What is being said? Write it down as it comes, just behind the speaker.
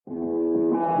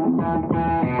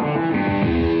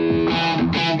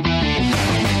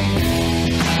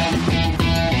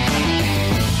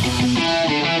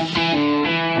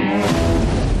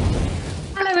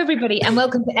Everybody, and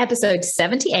welcome to episode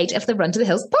 78 of the Run to the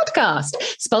Hills podcast,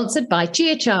 sponsored by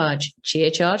CheerCharge.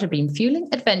 CheerCharge have been fueling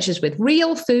adventures with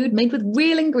real food made with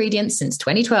real ingredients since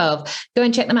 2012. Go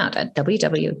and check them out at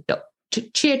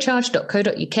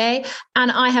www.cheercharge.co.uk.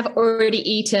 And I have already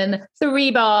eaten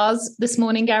 3 bars this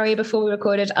morning, Gary, before we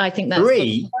recorded. I think that's 3?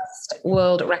 the best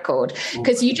world record,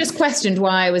 because you just questioned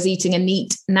why I was eating a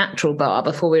neat natural bar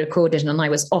before we recorded and I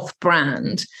was off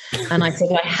brand. And I said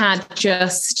I had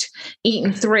just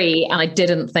eaten 3 and I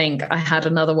didn't think I had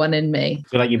another one in me.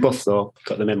 So like you buff though,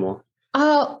 got the memo.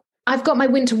 Oh, I've got my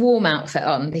winter warm outfit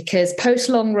on because post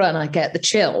long run I get the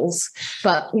chills,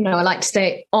 but I like to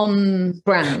stay on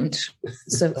brand.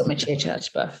 So I've got my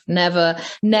CheerCharge buff. Never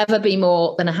be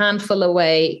more than a handful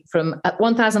away from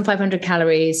 1,500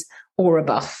 calories or a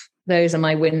buff. Those are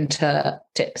my winter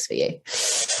tips for you.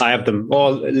 I have them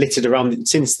all littered around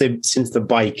since the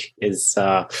bike is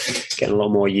getting a lot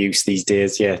more use these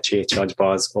days. Yeah, CheerCharge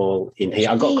bars all in here.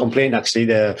 I got a complaint actually.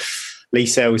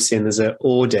 Lisa was saying there's an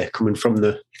odour coming from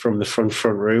the front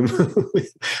room.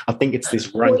 I think it's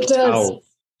this rank towel.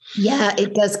 Yeah,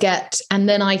 it does get. And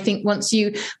then I think when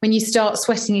you start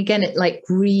sweating again, it like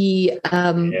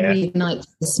reignites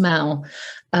the smell.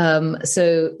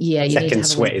 So yeah, you second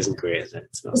sweat isn't great, is it?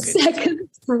 It's not good. Second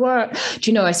work.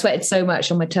 Do you know I sweated so much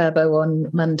on my turbo on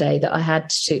Monday that I had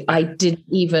to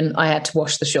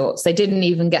wash the shorts. They didn't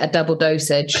even get a double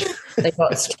dosage. They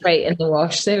got straight in the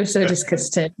wash. They were so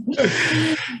disgusting.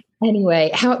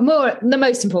 Anyway, the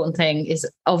most important thing is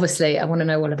obviously I want to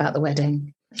know all about the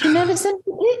wedding. You never sent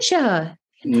me a picture.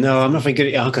 No, I'm not very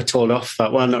good. I got told off.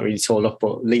 Well, not really told off,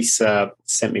 but Lisa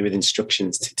sent me with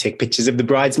instructions to take pictures of the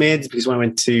bridesmaids because when I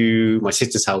went to my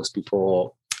sister's house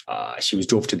before she was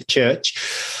drove to the church,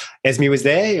 Esme was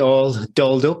there, all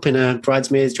dolled up in her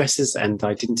bridesmaid's dresses, and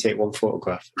I didn't take one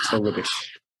photograph. It's all rubbish.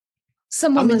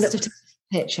 Someone must have taken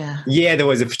a picture. Yeah, there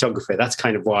was a photographer. That's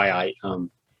kind of why I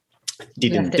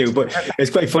didn't do. But it's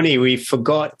quite funny. We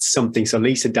forgot something, so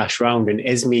Lisa dashed round, and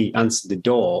Esme answered the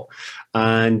door,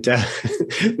 and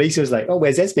Lisa was like, "Oh,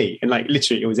 where's Esme?" And like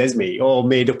literally, it was Esme, all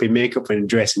made up in makeup and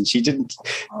dress, and she didn't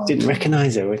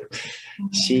recognize her.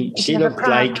 She looked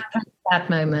like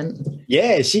that moment.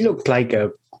 Yeah, she looked like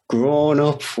a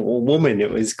grown-up woman.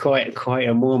 It was quite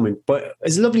a moment, but it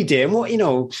was a lovely day.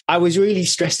 And I was really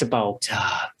stressed about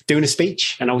doing a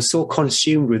speech, and I was so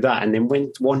consumed with that. And then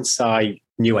once I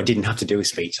knew I didn't have to do a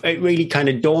speech, it really kind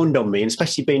of dawned on me, and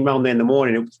especially being around there in the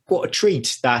morning, what a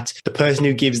treat that the person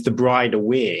who gives the bride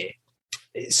away,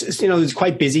 it's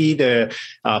quite busy. The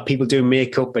people doing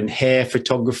makeup and hair,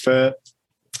 photographer,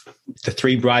 the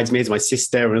 3 bridesmaids, my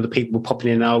sister and other people were popping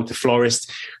in and out, the florist,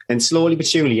 and slowly but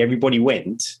surely everybody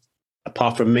went,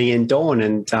 apart from me and Dawn.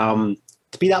 And to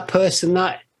be that person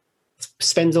that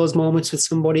spends those moments with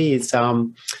somebody is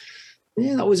that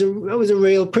was a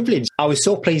real privilege. I was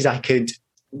so pleased I could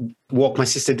walk my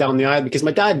sister down the aisle because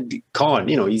my dad can't,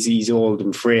 he's old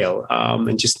and frail,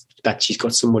 and just that she's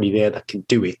got somebody there that can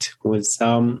do it was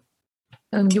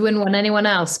you wouldn't want anyone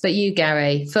else but you,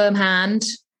 Gary. Firm hand.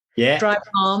 Yeah. Dry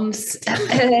arms,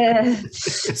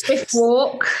 swift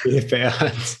walk.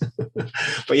 Yeah,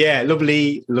 but yeah,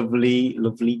 lovely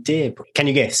day. Can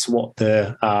you guess what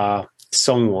the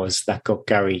song was that got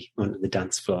Gary onto the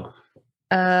dance floor?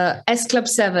 S Club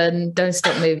 7, Don't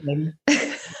Stop Moving.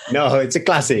 No, it's a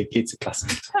classic.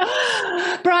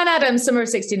 Bryan Adams, Summer of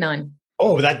 '69.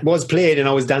 Oh, that was played and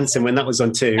I was dancing when that was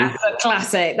on too. That's a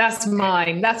classic. That's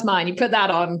mine. You put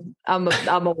that on, I'm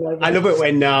all over. I love it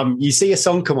when you see a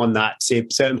song come on that, say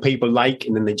certain people like,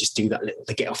 and then they just do that little,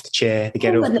 they get off the chair, they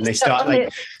get up and they start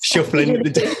like shuffling.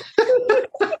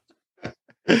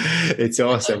 It's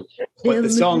awesome. But the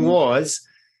song was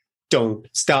Don't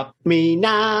Stop Me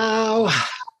Now.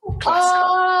 Classic.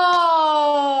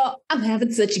 Oh, I'm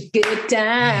having such a good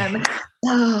time.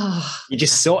 Oh. You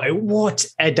just saw it. What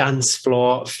a dance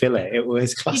floor filler. It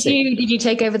was classic. Did you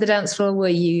take over the dance floor? Were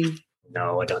you?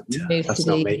 No, I don't. That's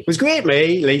not me. It was great,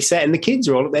 me, Lisa, and the kids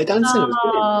were all up there dancing.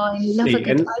 I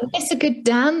miss a good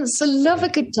dance. I love a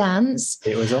good dance.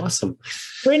 It was awesome.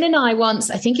 Bryn and I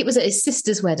once, I think it was at his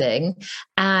sister's wedding,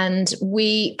 and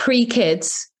we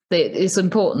pre-kids. It's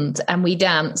important, and we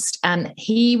danced, and I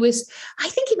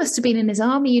think he must have been in his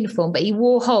army uniform, but he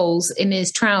wore holes in his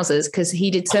trousers because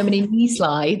he did so many knee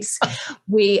slides.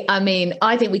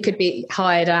 I think we could be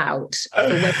hired out.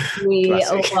 We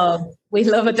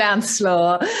love a dance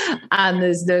floor, and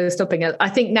there's no stopping it. I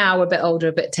think now we're a bit older,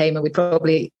 a bit tamer, we'd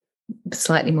probably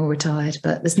slightly more retired,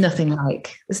 but there's nothing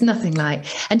like.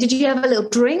 And did you have a little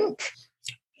drink?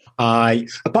 I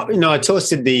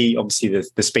toasted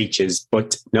the speeches,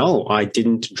 but no, I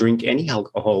didn't drink any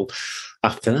alcohol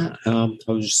after that.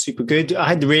 I was super good. I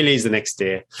had the relays the next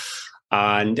day.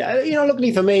 And,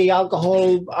 luckily for me,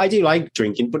 alcohol, I do like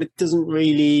drinking, but it doesn't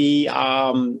really... You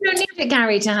don't need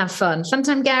Gary to have fun.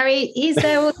 Sometimes Gary, he's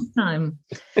there all the time.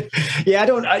 Yeah, I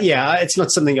don't... it's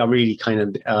not something I really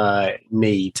kind of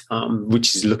need,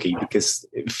 which is lucky because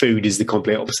food is the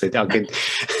complete opposite.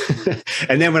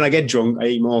 And then when I get drunk, I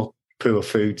eat more poor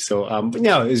food. So, it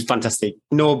was fantastic.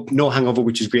 No hangover,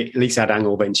 which is great. At least I had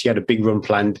hangover, and she had a big run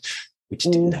planned, which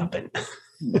didn't happen.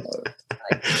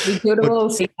 We could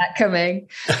all see that coming.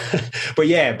 But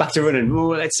yeah, back to running.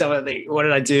 Let's have a think. What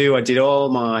did I do? I did all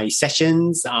my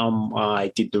sessions.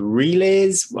 I did the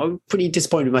relays. I'm pretty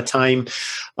disappointed with my time.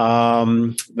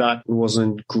 That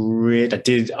wasn't great.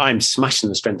 I'm smashing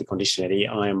the strength and conditioning, Eddie.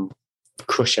 I'm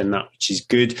crushing that, which is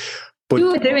good. But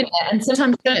you were doing it, and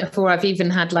sometimes I've done it before I've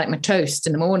even had like my toast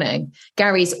in the morning.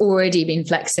 Gary's already been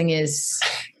flexing his...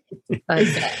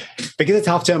 Because it's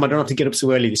half term, I don't have to get up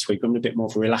so early this week. I'm a bit more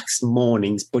for relaxed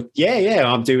mornings. But yeah,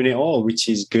 I'm doing it all, which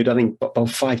is good. I think about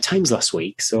 5 times last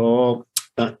week. So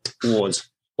that was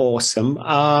awesome.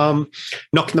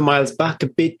 Knocking the miles back a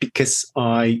bit because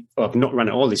I've not run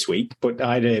it all this week, but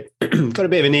I had got a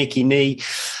bit of an achy knee.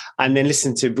 And then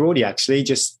listen to Brody, actually,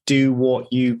 just do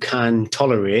what you can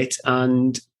tolerate.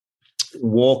 And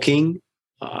walking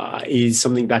is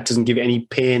something that doesn't give it any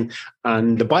pain,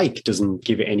 and the bike doesn't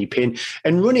give it any pain.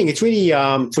 And running, it's really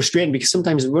frustrating because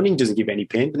sometimes running doesn't give any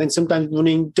pain, but then sometimes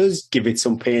running does give it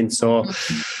some pain. So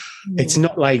it's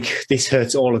not like this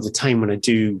hurts all of the time when I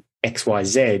do X, Y,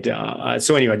 Z.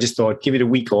 So anyway, I just thought give it a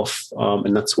week off,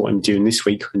 and that's what I'm doing this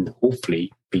week, and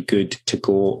hopefully be good to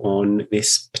go on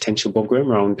this potential Bob Graham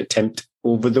round attempt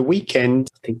over the weekend.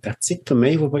 I think that's it for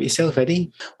me. What about yourself,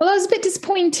 Eddie? Well, I was a bit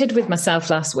disappointed with myself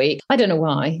last week. I don't know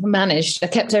why. I managed. I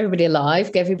kept everybody alive.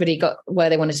 Everybody got where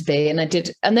they wanted to be. And I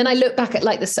did. And then I look back at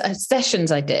like the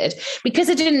sessions I did. Because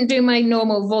I didn't do my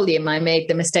normal volume, I made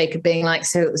the mistake of being like,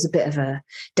 so it was a bit of a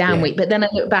down week. But then I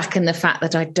look back and the fact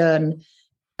that I'd done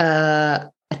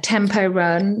a tempo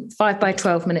run, 5 by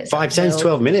 12 minutes. 5 times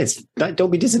 12 minutes.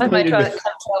 Don't be disappointed. 5 by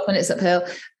 12 minutes uphill.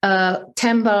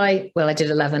 10 by, well, I did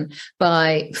 11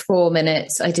 by 4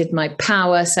 minutes. I did my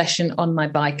power session on my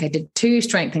bike. I did 2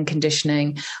 strength and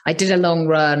conditioning. I did a long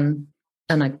run.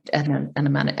 And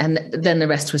then the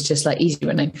rest was just like easy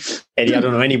running. Eddie, I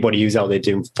don't know anybody who's out there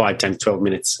doing 5 times 12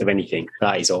 minutes of anything.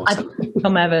 That is awesome.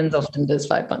 Tom Evans often does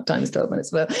 5 times 12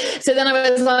 minutes. Well, so then I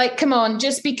was like, come on,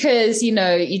 just because, you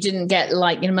didn't get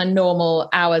like, my normal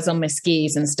hours on my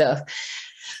skis and stuff.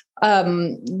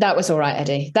 That was all right,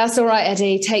 Eddie. That's all right,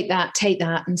 Eddie. Take that.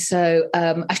 And so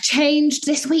I've changed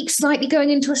this week slightly, going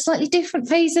into a slightly different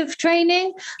phase of training.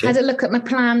 Okay. I had a look at my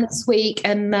plan this week,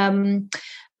 and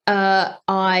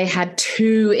I had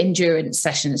 2 endurance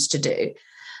sessions to do.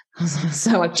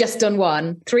 So I've just done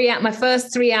one, my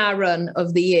first 3-hour run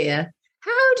of the year.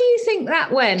 How do you think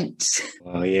that went?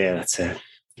 Oh yeah, that's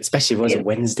especially if it was a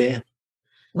Wednesday.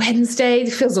 Wednesday,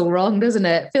 it feels all wrong, doesn't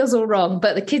it? Feels all wrong.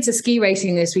 But the kids are ski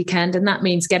racing this weekend, and that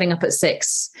means getting up at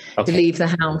 6 to leave the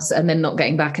house and then not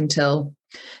getting back until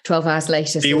 12 hours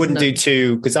later. So you wouldn't do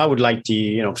 2, because I would like to,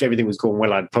 if everything was going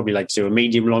well, I'd probably like to do a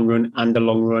medium long run and a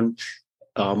long run.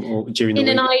 During the week.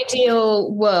 An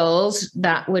ideal world,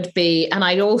 that would be, and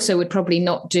I also would probably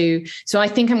not do. So I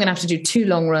think I'm going to have to do 2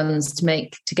 long runs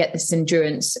to get this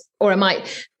endurance, or I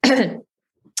might.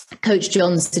 Coach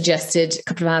John suggested a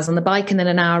couple of hours on the bike and then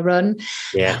an hour run.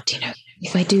 Yeah.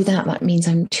 If I do that, that means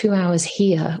I'm 2 hours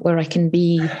here where I can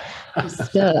be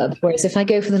disturbed. Whereas if I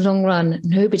go for the long run,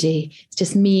 nobody. It's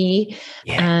just me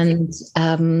and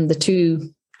the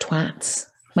 2 twats.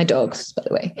 My dogs, by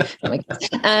the way,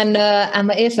 and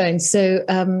my earphones. So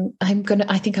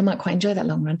I think I might quite enjoy that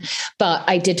long run. But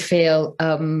I did feel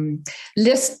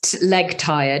just leg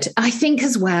tired. I think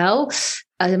as well,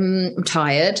 I'm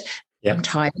tired. Yep. I'm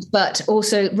tired, but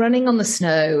also running on the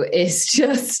snow is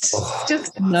just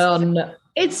none.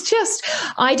 It's just,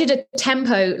 I did a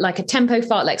tempo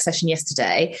fartlek session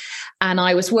yesterday, and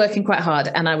I was working quite hard,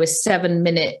 and I was 7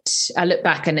 minutes. I look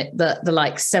back and the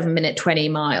like 7 minute 20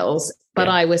 miles. But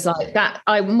I was like that.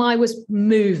 I was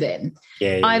moving.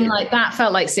 Like, that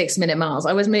felt like 6 minute miles.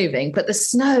 I was moving, but the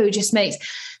snow just makes,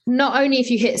 not only if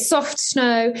you hit soft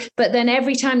snow, but then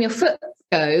every time your foot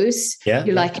goes,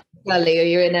 you're like gully or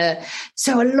you're in a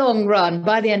long run.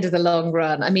 By the end of the long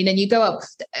run, I mean, and you go up,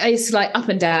 it's like up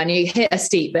and down, you hit a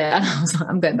steep bit, and I was like,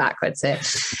 I'm going backwards here.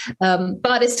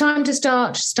 But it's time to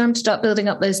start building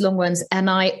up those long runs. And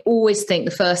I always think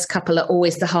the first couple are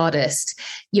always the hardest.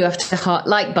 You have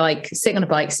to sitting on a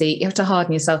bike seat, you have to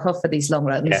harden yourself off for these long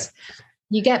runs. Yeah.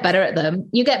 You get better at them.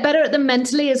 You get better at them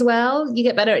mentally as well. You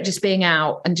get better at just being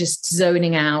out and just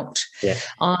zoning out. Yeah.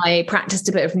 I practiced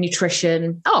a bit of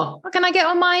nutrition. Oh, can I get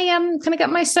on my can I get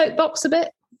my soapbox a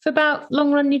bit for about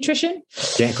long run nutrition?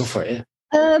 Yeah, go for it.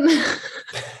 Yeah.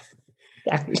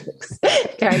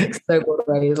 Gary looks so bored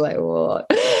already. He's like, what?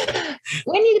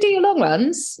 When you do your long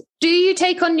runs, do you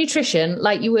take on nutrition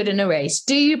like you would in a race?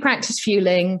 Do you practice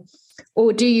fueling,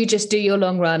 or do you just do your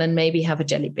long run and maybe have a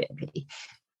jelly baby?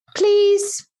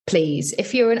 Please,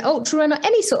 if you're an ultra runner,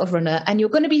 any sort of runner, and you're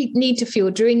going to need to fuel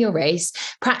during your race,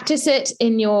 practice it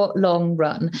in your long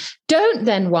run. Don't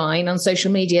then whine on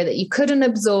social media that you couldn't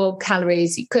absorb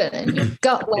calories, you couldn't. Your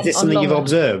gut went. Is it something you've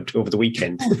observed over the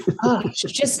weekend?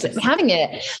 Just having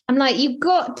it. I'm like, you've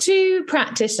got to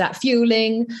practice that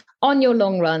fueling on your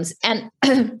long runs, and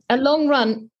a long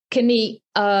run can eat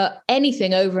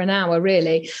anything over an hour,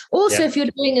 really. Also, if you're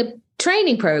doing a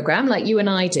training program like you and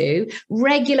I do,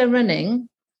 regular running,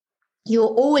 you're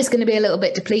always going to be a little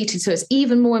bit depleted. So it's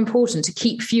even more important to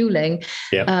keep fueling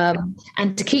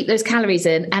and to keep those calories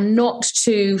in, and not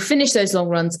to finish those long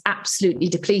runs absolutely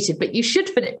depleted. But you should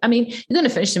finish. I mean, you're going to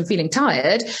finish them feeling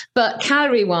tired, but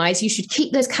calorie wise, you should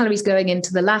keep those calories going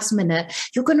into the last minute.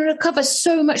 You're going to recover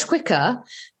so much quicker.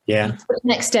 Yeah. For the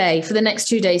next day, for the next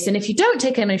 2 days. And if you don't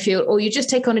take any fuel, or you just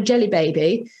take on a jelly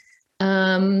baby,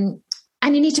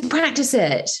 and you need to practice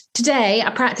it. Today, I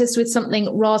practiced with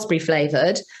something raspberry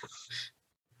flavored.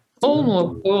 Oh my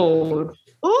God.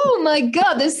 Oh my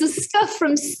God, this is the stuff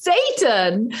from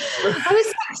Satan. I was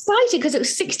so excited because it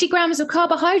was 60 grams of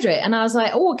carbohydrate. And I was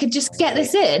like, I could just get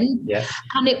this in. Yeah.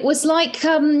 And it was like,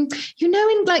 in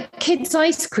like kids'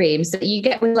 ice creams that you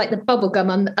get with like the bubble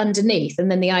gum underneath, and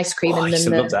then the ice cream. And I then used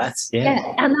to love that.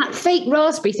 Yeah. And that fake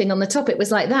raspberry thing on the top, it was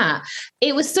like that.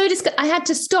 It was so disgusting. I had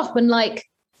to stop and like,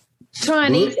 try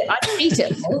and eat it. I didn't eat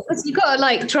it. You've got to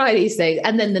like try these things.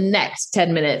 And then the next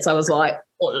 10 minutes, I was like,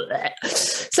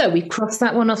 so we crossed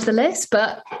that one off the list,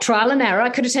 but trial and error. I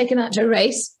could have taken that to a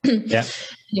race. Yeah.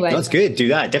 Anyway. That's good. Do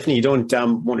that. Definitely. You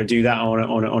don't want to do that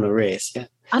on a race. Yeah.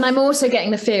 And I'm also getting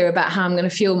the fear about how I'm going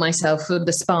to fuel myself for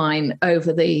the spine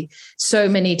over the so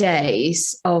many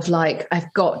days of like,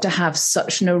 I've got to have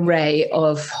such an array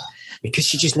of.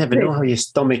 Because you just never know how your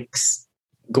stomach's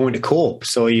going to cope,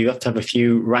 so you have to have a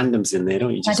few randoms in there,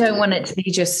 don't you? I don't want it to be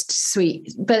just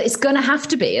sweet, but it's going to have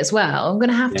to be as well. I'm going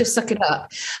to have to suck it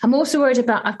up. I'm also worried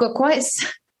about, I've got quite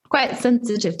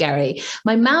sensitive, Gary.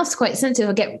 My mouth's quite sensitive.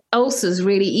 I get ulcers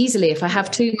really easily if I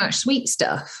have too much sweet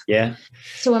stuff. Yeah.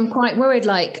 So I'm quite worried,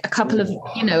 like a couple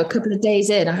of days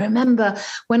in. I remember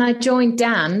when I joined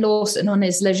Dan Lawson on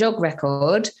his Le Jog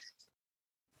record.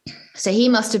 So he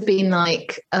must have been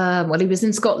like, he was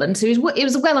in Scotland. So he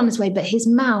was well on his way, but his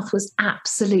mouth was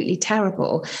absolutely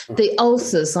terrible. The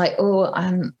ulcers, so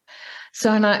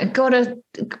I got a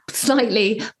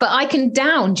slightly, but I can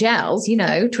down gels,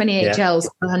 28 gels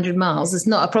for 100 miles. It's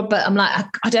not a problem. But I'm like,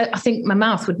 I think my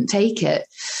mouth wouldn't take it.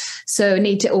 So I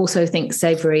need to also think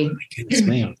savory. Oh my goodness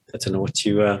me. I don't know what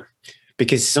you...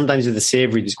 because sometimes with the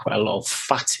savoury, there's quite a lot of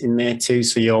fat in there too.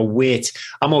 So your weight,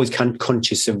 I'm always kind of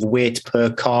conscious of weight per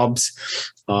carbs.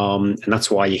 And that's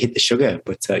why you hit the sugar.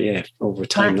 But over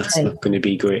time, that's not going to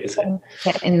be great, is it?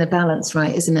 Getting the balance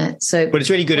right, isn't it? But it's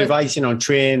really good advice,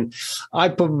 train. I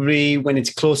probably, when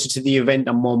it's closer to the event,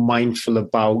 I'm more mindful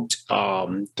about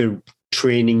the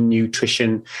training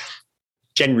nutrition.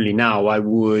 Generally now, I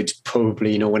would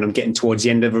probably, when I'm getting towards the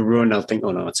end of a run, I'll think,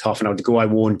 oh no, it's half an hour to go. I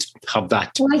won't have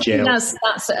that. Well, I think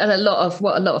that's a lot of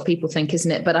what a lot of people think, isn't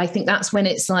it? But I think that's when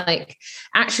it's like,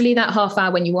 actually that half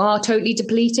hour when you are totally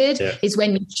depleted is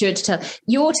when you should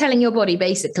you're telling your body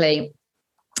basically,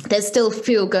 there's still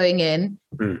fuel going in.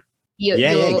 Mm. You're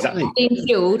exactly. being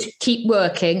fueled, keep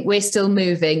working, we're still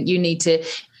moving. You need to,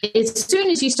 as soon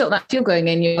as you stop that fuel going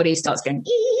in, your body starts going,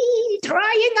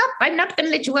 drying up, I'm not going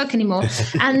to let you work anymore.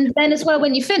 And then as well,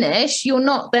 when you finish, you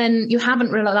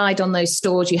haven't relied on those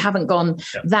stores, you haven't gone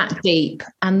that deep,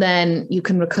 and then you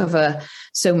can recover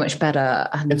so much better.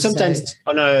 And sometimes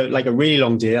on a really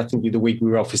long day, I think the week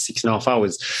we were off for 6.5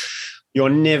 hours, you're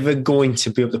never going to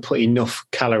be able to put enough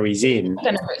calories in.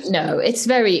 No, it's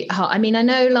very hard. I mean, I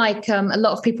know a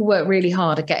lot of people work really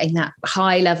hard at getting that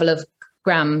high level of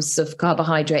grams of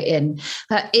carbohydrate in.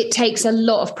 It takes a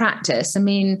lot of practice. I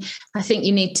mean, I think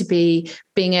you need to be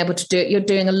being able to do it. You're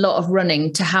doing a lot of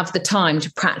running to have the time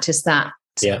to practice that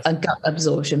a gut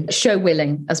absorption. Show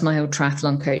willing, as my old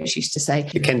triathlon coach used to say.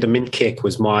 The Kinder Mint cake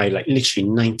was my literally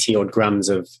 90 odd grams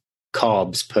of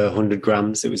carbs per 100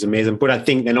 grams. It was amazing. But I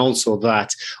think then also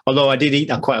that, although I did eat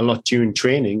that quite a lot during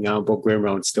training, about going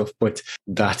around stuff, but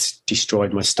that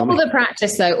destroyed my stomach. All the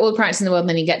practice in the world, and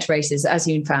then you get to races, as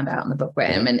you found out in the book,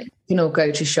 Graham, and you can all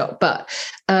go to shop. But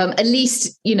at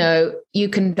least, you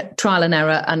can trial and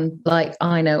error. And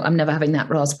I know I'm never having that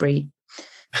raspberry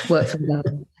work from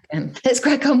them again. Let's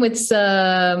crack on with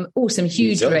some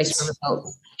huge race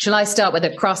results. Shall I start with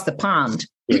across the pond?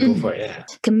 Yeah, go for it, yeah.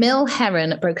 Camille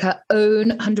Herron broke her own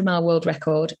 100-mile world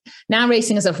record, now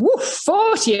racing as a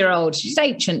 40-year-old. She's an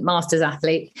ancient masters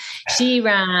athlete. She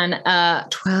ran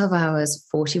 12 hours,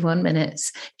 41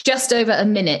 minutes, just over a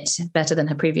minute better than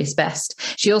her previous best.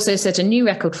 She also set a new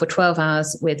record for 12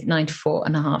 hours with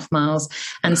 94.5 miles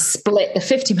and split the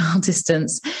 50-mile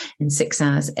distance in 6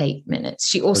 hours, 8 minutes.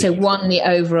 She also won the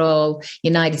overall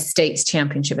United States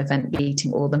Championship event,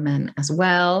 beating all the men as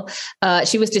well.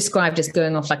 She was described as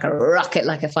going off like a rocket,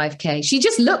 like a 5K. She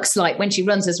just looks like, when she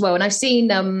runs as well, and I've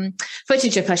seen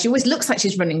footage of her, she always looks like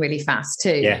she's running really fast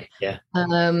too. Yeah.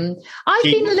 I've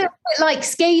been a little bit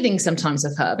scathing sometimes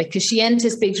of her, because she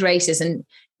enters big races and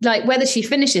whether she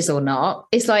finishes or not,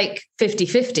 it's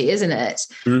 50-50, isn't it?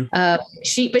 But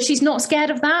she's not scared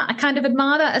of that. I kind of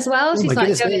admire that as well. She's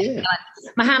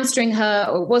my hamstring hurt,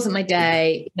 or it wasn't my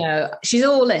day. She's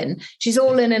all in. She's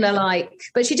all in a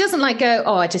but she doesn't go,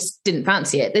 oh, I just didn't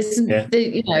fancy it. This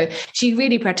isn't, she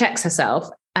really protects herself.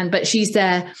 But she's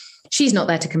there. She's not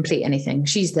there to complete anything.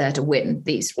 She's there to win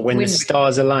these. When the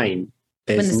stars align.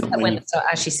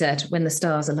 As she said, when the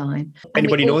stars align. If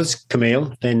anybody knows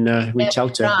Camille, then reach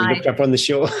out to her. We looked up on the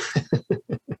show.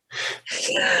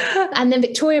 And then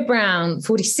Victoria Brown,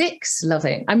 46,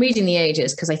 loving. I'm reading the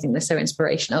ages because I think they're so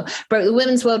inspirational. Broke the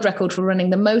women's world record for running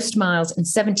the most miles in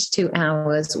 72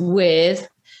 hours with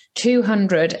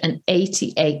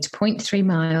 288.3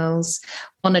 miles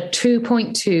on a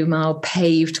 2.2 mile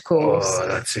paved course. Oh,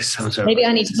 that just sounds Maybe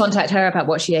I need to contact her about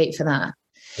what she ate for that.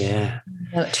 Yeah.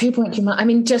 2.2 miles. I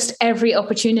mean, just every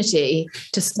opportunity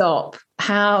to stop.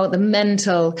 How the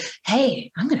mental,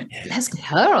 hey, let's get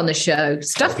her on the show.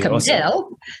 Stuff comes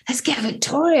ill. Let's get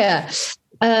Victoria.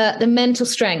 The mental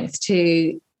strength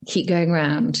to keep going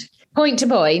around. Point to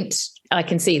point, I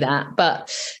can see that.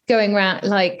 But going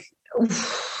around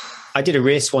I did a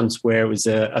race once where it was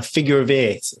a figure of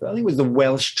 8. I think it was the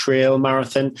Welsh Trail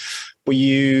Marathon, where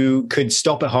you could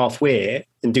stop at halfway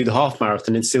and do the half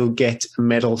marathon and still get a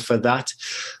medal for that.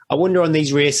 I wonder on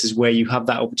these races where you have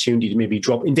that opportunity to maybe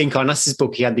drop. In Dean Karnas's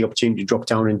book, he had the opportunity to drop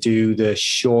down and do the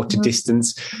shorter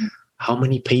distance. How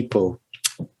many people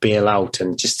bail out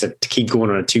and just to keep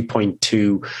going on a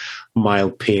 2.2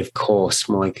 mile paved course?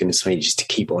 My goodness me, just to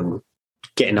keep on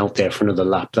getting out there for another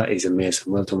lap. That is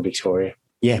amazing. Well done, Victoria.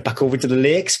 Yeah, back over to the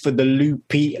lakes for the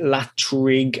Lupi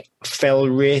Latrig Fell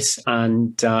race,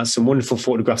 and some wonderful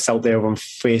photographs out there on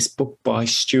Facebook by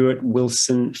Stuart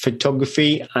Wilson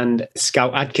Photography. And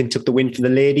Scout Adkin took the win for the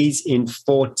ladies in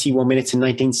 41 minutes and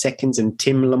 19 seconds, and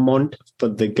Tim Lamont for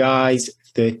the guys,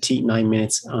 39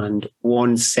 minutes and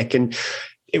 1 second.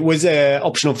 It was an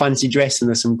optional fancy dress, and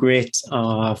there's some great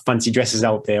fancy dresses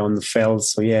out there on the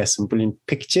fells. So, yeah, some brilliant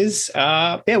pictures.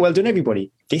 Well done,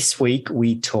 everybody. This week,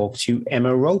 we talked to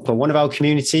Emma Roper, one of our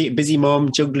community, busy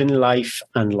mom, juggling life.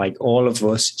 And like all of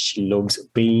us, she loves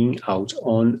being out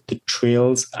on the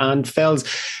trails and fells.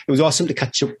 It was awesome to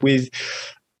catch up with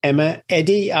Emma.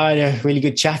 Eddie, I had a really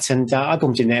good chat, and I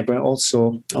bumped into Emma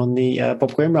also on the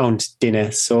Bob Graham Round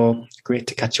dinner. So great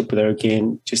to catch up with her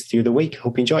again just the other week.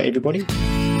 Hope you enjoy it, everybody.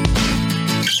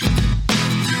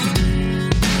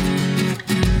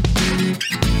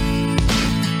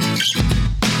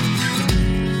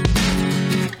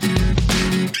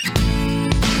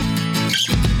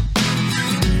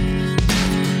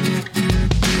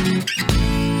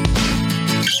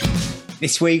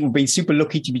 This week, we've been super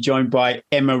lucky to be joined by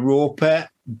Emma Roper,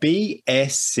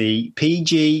 BSc,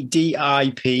 PG,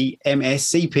 DIP,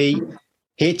 MSCP,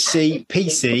 HC,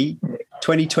 PC,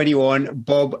 2021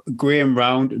 Bob Graham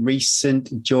Round,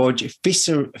 recent George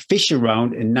Fisher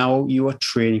Round, and now you are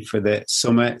training for the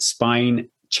Summer Spine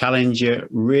Challenger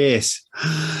race.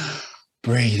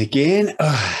 Breathe again.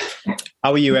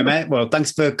 How are you, Emma? Well,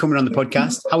 thanks for coming on the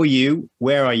podcast. How are you?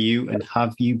 Where are you? And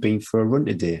have you been for a run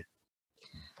today?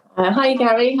 Hi,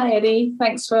 Gary. Hi, Eddie.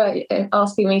 Thanks for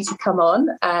asking me to come on.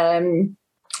 I'm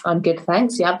good,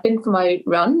 thanks. Yeah, I've been for my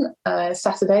run,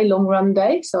 Saturday, long run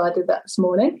day. So I did that this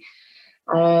morning.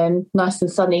 Nice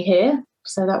and sunny here.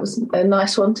 So that was a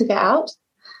nice one to get out.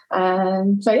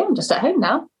 I'm just at home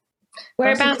now.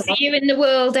 Whereabouts are you in the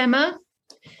world, Emma?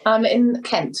 I'm in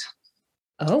Kent.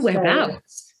 Oh,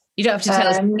 whereabouts? You don't have to tell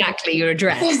us exactly your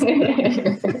address.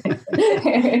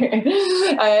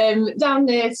 Down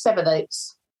near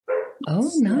Sevenoaks.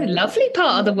 Oh, no, lovely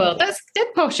part of the world. That's dead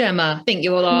posh, Emma. I think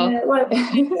you all are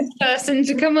person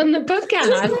to come on the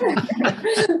podcast.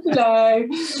 No,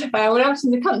 we're out in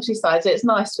the countryside, so it's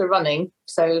nice for running.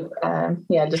 So,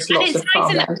 just lots of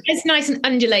farmland. It's nice and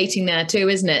undulating there too,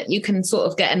 isn't it? You can sort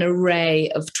of get an array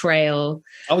of trail.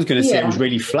 I was going to say it was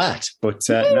really flat, but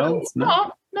no, it's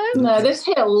not. No, there's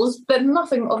hills, but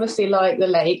nothing obviously like the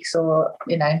lakes or,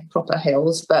 proper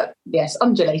hills. But yes,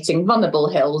 undulating,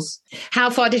 runnable hills. How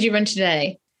far did you run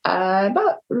today?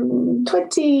 About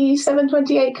 27,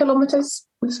 28 kilometres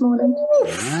this morning.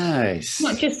 Nice.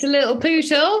 Not just a little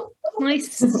poodle.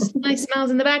 Nice smiles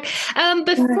in the back.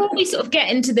 Before we sort of get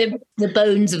into the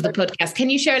bones of the podcast, can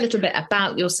you share a little bit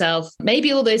about yourself?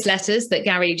 Maybe all those letters that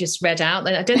Gary just read out.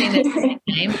 I don't think that's his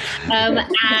name.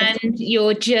 And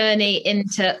your journey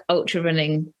into ultra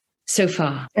running so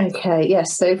far. Okay,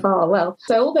 yes, so far. Well,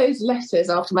 so all those letters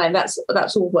after mine, that's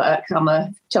all work. I'm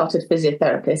a chartered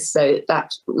physiotherapist, so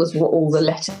that was what all the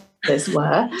letters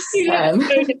were. You look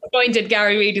so disappointed,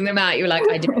 Gary, reading them out. You were like,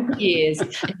 I did years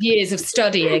and years of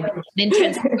studying, an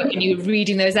intense book, and you were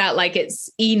reading those out like it's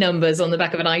numbers on the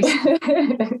back of an ice.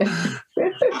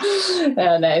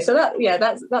 No, so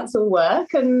that's all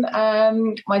work. And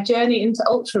my journey into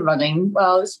ultra running,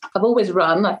 well, I've always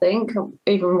run. I think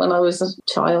even when I was a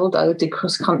child, I did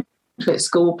cross country at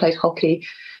school, played hockey,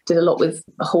 did a lot with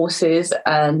horses,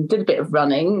 and did a bit of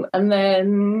running. And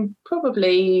then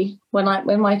probably when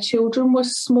my children were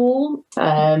small,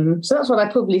 so that's when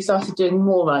I probably started doing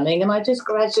more running, and I just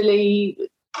gradually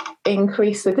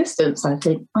increased the distance. I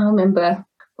think I remember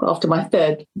after my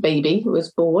third baby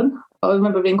was born, I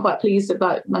remember being quite pleased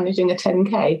about managing a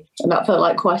 10K, and that felt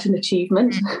like quite an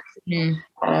achievement.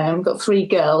 Mm-hmm. Got 3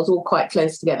 girls, all quite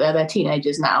close together. They're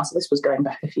teenagers now, so this was going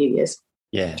back a few years.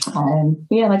 Yeah. And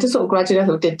I just sort of gradually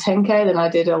did 10K, then I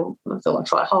thought I'd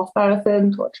try a half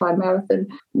marathon, thought I'd try a marathon,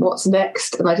 what's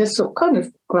next? And I just sort of kind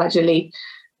of gradually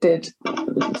did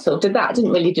that. I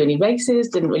didn't really do any races,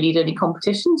 didn't really do any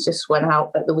competitions, just went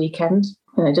out at the weekend,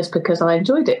 just because I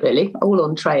enjoyed it, really, all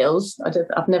on trails.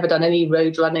 I've never done any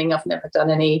road running, I've never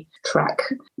done any track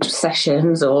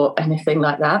sessions or anything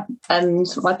like that. And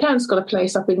my parents got a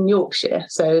place up in Yorkshire,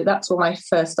 so that's when I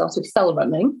first started fell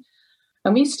running.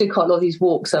 And we used to do quite a lot of these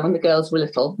walks when the girls were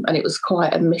little, and it was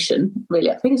quite a mission, really.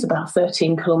 I think it's about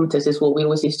 13 kilometres is what we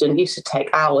always used to do. And it used to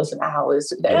take hours and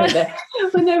hours.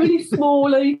 When they're really small,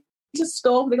 they just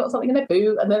stop, they got something in their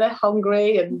boot, and then they're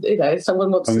hungry, and someone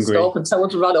wants to stop and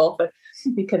someone to run off. And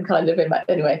you can kind of imagine.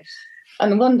 Anyway.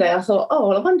 And one day I thought,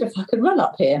 I wonder if I could run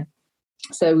up here.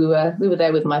 So we were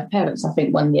there with my parents, I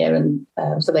think, one year, and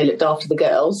so they looked after the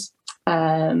girls.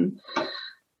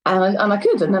 And I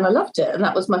could, and then I loved it. And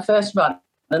that was my first run.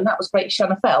 And that was Great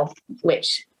Shannon Fell,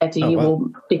 which, Eddie, you will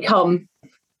become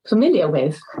familiar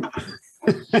with.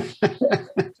 So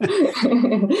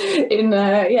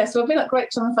I've been at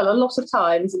Great Shannon Fell a lot of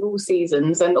times in all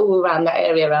seasons and all around that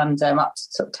area, around up to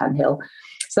sort of Tan Hill.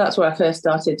 So that's where I first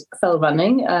started fell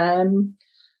running. And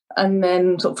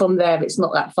then sort of from there, it's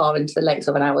not that far into the lakes,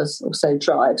 of an hour's or so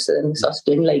drive. So then we started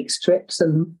doing lakes trips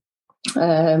and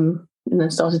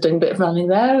then started doing a bit of running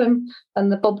there,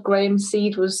 and the Bob Graham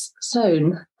seed was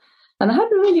sown. And I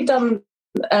hadn't really done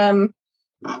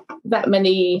that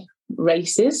many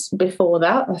races before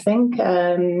that, I think.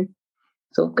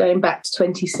 Sort of going back to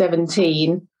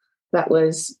 2017, that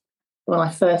was when I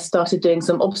first started doing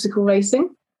some obstacle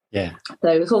racing. Yeah.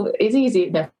 So it's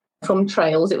easy, from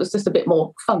trails. It was just a bit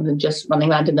more fun than just running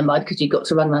around in the mud, because you got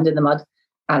to run around in the mud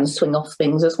and swing off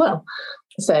things as well.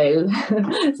 So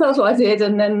that's what I did,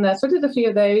 and then so I did a few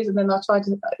of those, and then I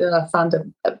found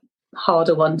a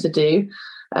harder one to do.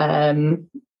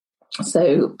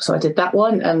 So I did that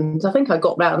one, and I think I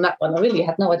got round that one. I really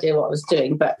had no idea what I was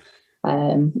doing, but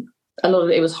a lot of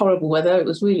it was horrible weather. It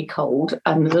was really cold,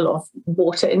 and there's a lot of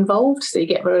water involved, so you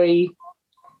get very,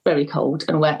 very cold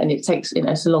and wet, and it takes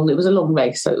so long. It was a long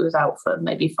race, so it was out for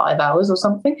maybe 5 hours or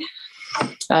something.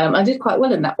 I did quite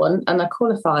well in that one, and I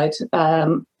qualified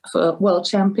for World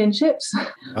Championships.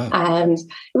 Wow. And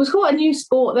it was quite a new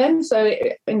sport then, so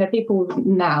people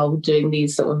now doing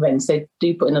these sort of events, they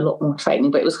do put in a lot more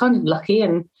training, but it was kind of lucky.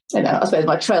 And I suppose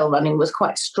my trail running was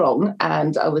quite strong,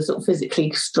 and I was sort of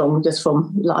physically strong just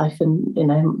from life and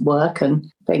work and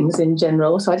things in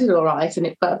general, so I did all right.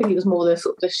 But I think it was more the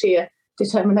sort of the sheer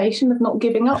determination of not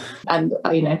giving up, and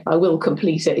I will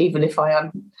complete it even if I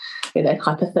am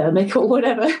hypothermic or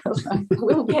whatever.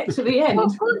 We'll get to the end.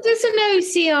 What does an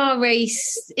OCR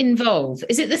race involve?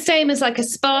 Is it the same as like a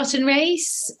Spartan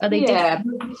race? Are they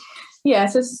different? Yeah,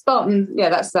 so Spartan,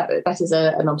 that is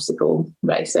an obstacle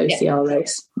race, OCR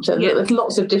race. So there's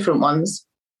lots of different ones.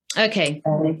 Okay.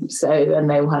 And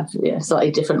they will have slightly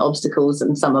different obstacles,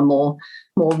 and some are more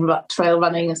trail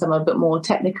running, and some are a bit more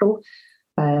technical.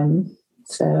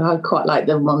 So I quite like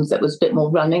the ones that was a bit more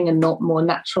running and not more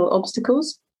natural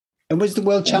obstacles. And was the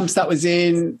World Champs that was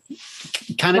in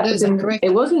Canada? Is that correct?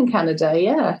 It was in Canada,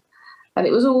 yeah. And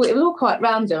it was all quite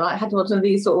random. I had one of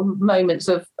these sort of moments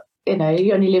of, you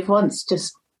only live once,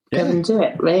 just go and do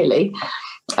it, really.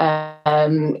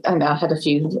 And I had a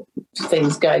few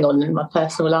things going on in my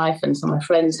personal life, and some of my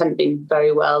friends hadn't been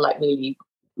very well, like really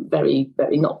very,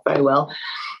 very not very well.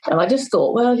 And I just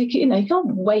thought, well, you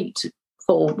can't wait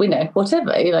for,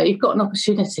 whatever, you've got an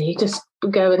opportunity, just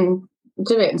go and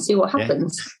do it and see what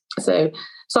happens. So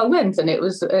I went, and it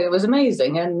was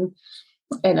amazing. And,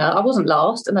 I wasn't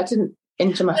last, and I didn't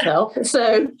injure myself.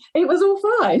 So it was all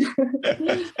fine.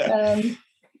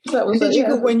 So that was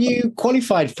when you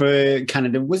qualified for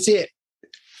Canada, was it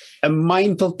a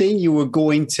mindful thing? You were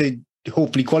going to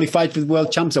hopefully qualify for the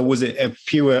World Champs, or was it a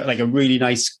pure, like a really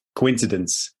nice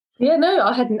coincidence? Yeah, no,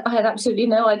 I had absolutely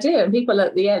no idea. And people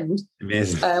at the end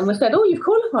said, "Oh, you've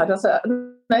qualified." I was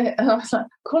like,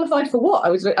 "Qualified for what?"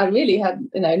 I really had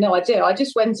no idea. I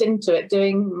just went into it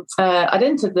doing. I'd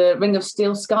entered the Ring of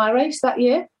Steel Sky race that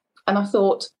year, and I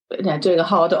thought, doing a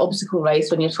harder obstacle race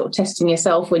when you're sort of testing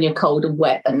yourself when you're cold and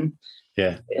wet, and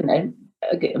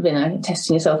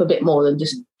testing yourself a bit more than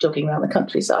just jogging around the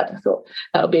countryside. I thought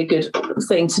that would be a good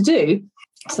thing to do.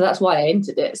 So that's why I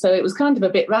entered it. So it was kind of a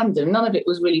bit random. None of it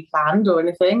was really planned or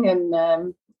anything.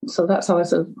 And so that's how I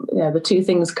sort of, the two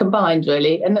things combined,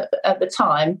 really. And at the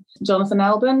time, Jonathan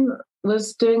Alban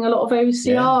was doing a lot of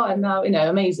OCR and now,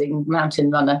 amazing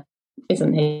mountain runner,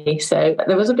 isn't he? So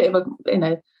there was a bit of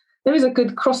there is a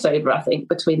good crossover, I think,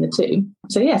 between the two.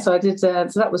 So, so I did, so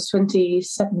that was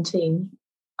 2017.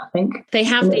 I think they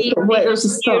have the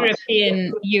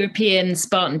European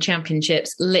Spartan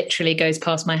Championships literally goes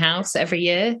past my house every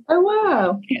year. Oh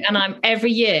wow! And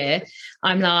every year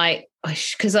I'm like,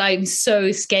 because I'm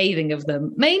so scathing of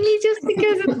them, mainly just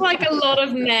because it's like a lot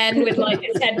of men with like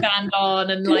this headband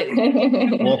on and like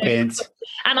more pants.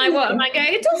 And I go,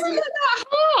 it doesn't look that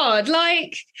hard.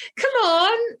 Like, come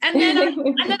on. And then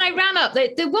I ran up.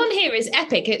 The one here is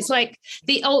epic. It's like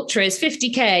the ultra is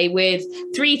 50K with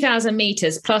 3,000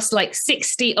 meters plus like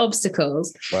 60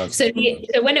 obstacles. Wow. So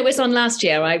when it was on last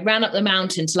year, I ran up the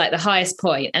mountain to like the highest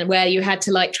point, and where you had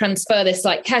to like transfer this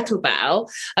like kettlebell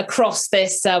across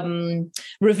this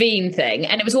ravine thing,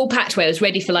 and it was all packed away. I was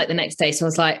ready for like the next day, so I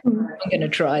was like, I'm going to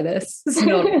try this.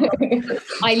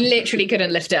 I literally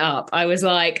couldn't lift it up. I was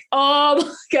like, oh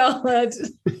my god,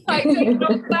 I couldn't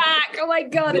come back. Oh my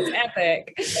god, it's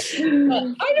epic.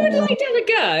 I'd like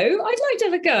to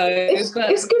have a go. It's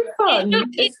good fun.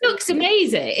 It looks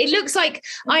amazing. It looks like,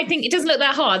 I think it doesn't look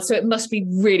that hard, so it must be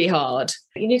really hard.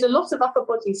 You need a lot of upper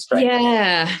body strength.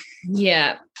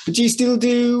 Yeah. But do you still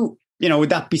do, would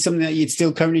that be something that you'd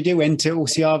still currently do, enter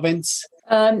OCR events?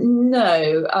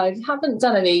 No, I haven't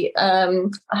done any. I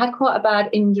had quite a bad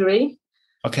injury.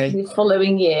 Okay. The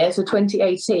following year, so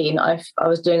 2018, I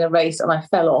was doing a race and I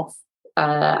fell off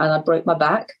and I broke my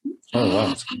back. Oh,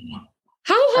 wow.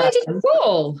 How high did you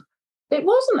fall? It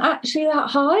wasn't actually that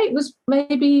high. It was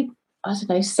maybe,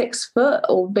 6 foot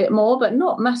or a bit more, but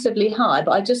not massively high.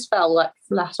 But I just fell like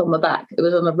flat on my back. It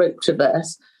was on a rope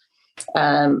traverse.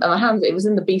 And it was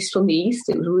in the Beast from the East.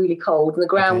 It was really cold and the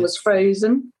ground was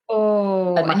frozen.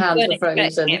 Oh, and my hands were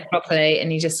frozen. Properly,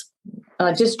 and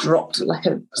I just dropped like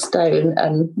a stone,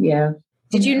 and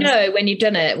Did you know when you'd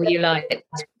done it? Were you like,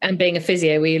 and being a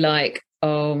physio, were you like,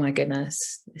 oh my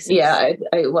goodness?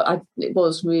 It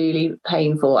was really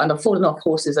painful, and I've fallen off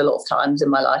horses a lot of times in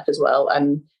my life as well.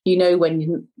 And when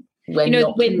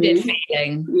the winded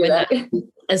feeling when that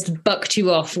has bucked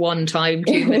you off one time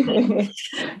too many.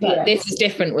 But this is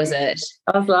different, was it?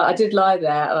 I did lie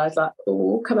there, and I was like,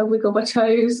 oh, can I wiggle my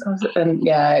toes?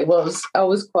 It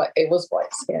was quite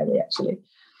scary actually.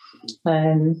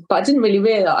 But I didn't really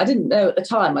realise. I didn't know at the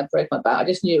time I'd broke my back. I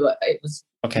just knew it was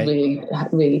really,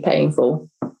 really painful.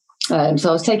 So I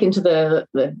was taken to the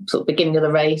sort of beginning of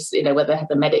the race, where they had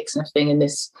the medics and everything. And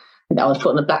this, I was put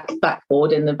on the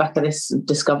backboard in the back of this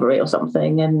Discovery or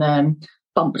something, and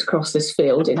bumped across this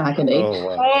field in agony. Oh,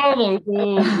 wow.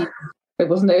 Oh. It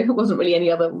wasn't really any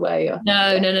other way.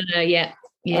 No. Yeah.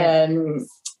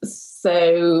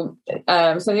 So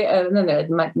then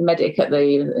the medic at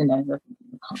the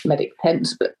medic tent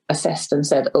assessed and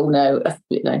said, "Oh no,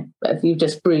 you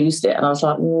just bruised it." And I was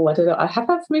like, "Oh, I don't know. I have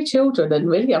had 3 children, and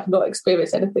really, I've not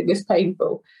experienced anything this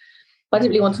painful." I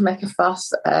didn't really want to make a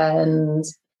fuss, and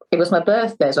it was my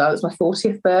birthday as well. It was my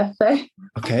 40th birthday.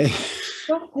 Okay.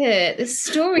 Stop it. The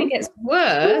story gets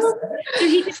worse. Did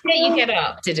he just let you get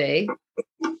up, did he?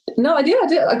 No, I did.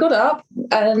 I got up,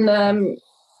 and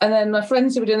then my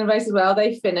friends who were doing the race as well,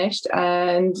 they finished,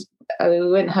 and we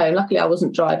went home. Luckily, I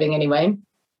wasn't driving anyway.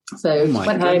 So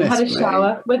went home, had a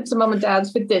shower, went to mum and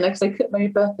dad's for dinner because they cooked my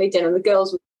birthday dinner. And the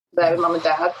girls were there with mum and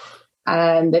dad,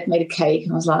 and they'd made a cake.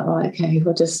 And I was like, right, okay,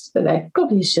 we'll just,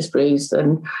 probably it's just bruised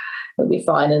and it'll be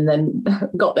fine. And then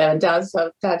got there, and dad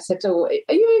said, "Oh,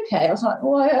 are you okay?" I was like,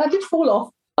 "Well, I did fall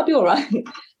off. I'll be all right."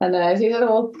 And he said,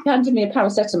 "Well," he handed me a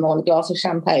paracetamol and a glass of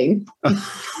champagne.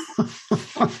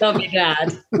 Love your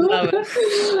dad. Love it.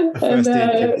 And,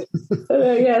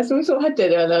 so we sort of had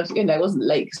dinner, and it wasn't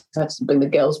late because I had to bring the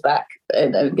girls back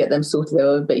and get them sorted. They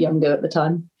were a bit younger at the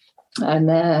time. And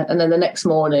then the next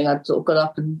morning, I sort of got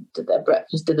up and did their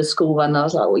breakfast, did the school run. And I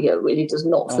was like, "Well, yeah, it really does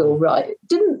not feel right."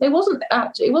 It wasn't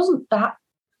that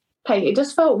pain. It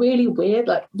just felt really weird,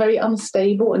 like very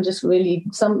unstable, and just really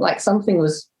something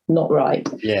was not right.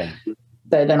 Yeah. So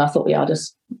then I thought, yeah, I'll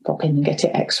just pop in and get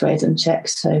it X-rayed and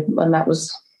checked. So, and that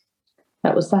was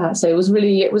that. So it was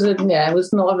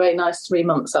not a very nice 3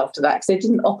 months after that because they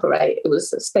didn't operate. It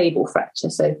was a stable fracture.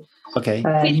 So okay,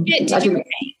 which bit did you break?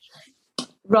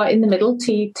 Right in the middle,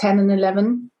 T10 and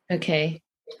 11. Okay.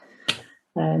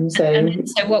 So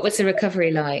what was the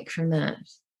recovery like from that?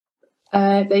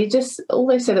 All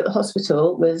they said at the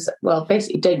hospital was, well,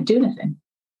 basically don't do anything.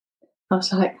 I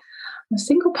was like, I'm a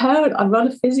single parent. I run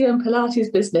a physio and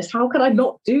Pilates business. How can I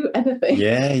not do anything?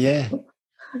 Yeah.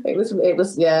 It was.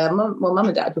 Yeah. Mum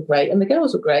and dad were great, and the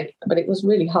girls were great, but it was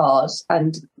really hard,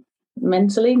 and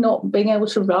mentally not being able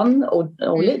to run or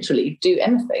literally do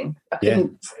anything. I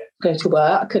couldn't go to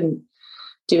work. I couldn't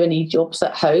do any jobs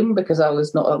at home because I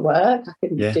was not at work. I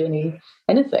couldn't do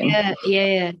anything.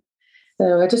 Yeah.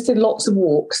 So I just did lots of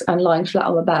walks and lying flat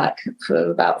on my back for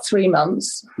about 3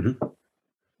 months. Mm-hmm.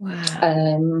 Wow.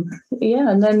 And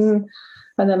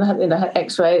then I had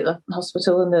X-ray at the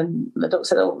hospital, and then the doctor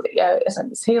said, "Oh, yeah,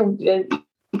 it's healed. You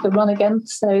can run again."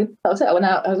 So that was it. I went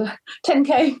out. I was like,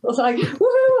 10K. I was like, "Woohoo!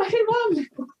 I can run."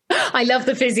 I love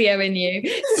the physio in you.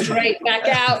 Straight back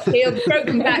out, healed,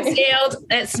 broken back's healed.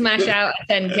 Let's smash out a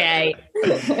 10K.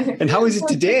 And how is it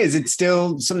today? Is it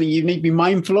still something you need to be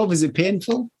mindful of? Is it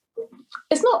painful?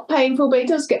 It's not painful, but it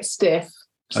does get stiff.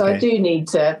 So okay. I do need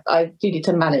to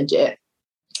manage it.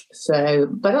 So,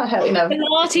 but that helps,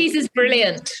 Pilates is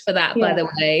brilliant for that, by the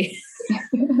way.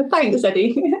 Thanks,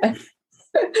 Eddie.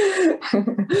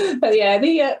 But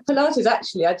the Pilates,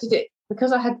 actually, I did it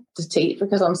because I had to teach,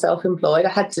 because I'm self-employed. I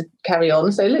had to carry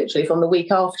on. So literally from the week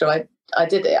after I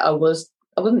did it, I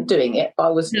wasn't doing it, but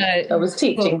I was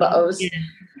teaching, but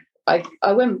I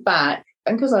went back,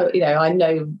 and because I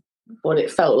know what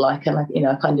it felt like, and I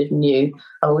kind of knew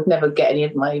I would never get any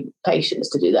of my patients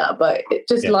to do that, but it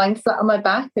just lying flat on my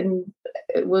back, and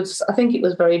I think it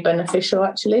was very beneficial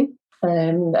actually,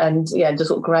 and just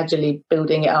sort of gradually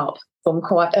building it up from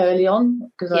quite early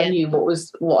on, because I knew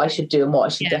what I should do and what I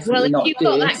should definitely not do.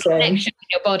 Well, if you've got that connection with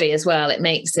your body as well, it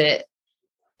makes life,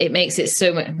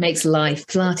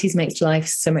 Pilates makes life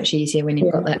so much easier when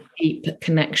you've got that deep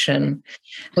connection.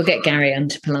 We'll get Gary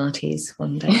onto Pilates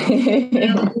one day.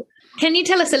 Can you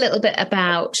tell us a little bit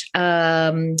about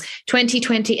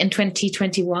 2020 and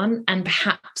 2021, and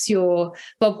perhaps your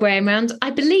Bob Graham rounds? I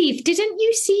believe, didn't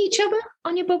you see each other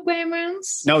on your Bob Graham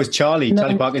rounds? No, it was Charlie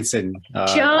Parkinson.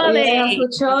 Charlie. Yeah,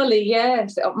 Charlie,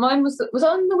 yes. Mine was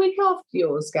on the week after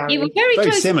yours, Gary. You were very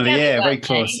close. Similar, very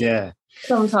close, yeah.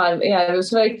 Sometime, it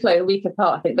was very close, a week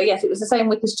apart, I think. But yes, it was the same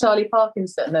week as Charlie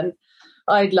Parkinson. And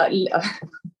I'd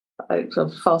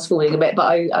fast forwarding a bit,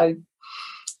 but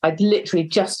I'd literally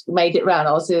just made it round.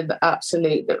 I was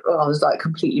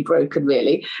completely broken,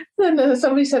 really. Then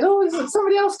somebody said, "Oh, is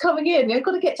somebody else coming in? You've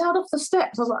got to get down off the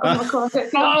steps." I was like, "Oh my God."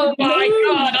 Oh my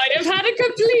God. I'd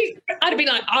have been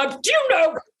like, do you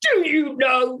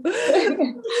know?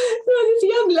 This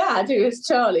young lad who is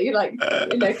Charlie,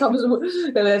 comes,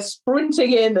 they're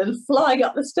sprinting in and flying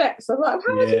up the steps. I'm like,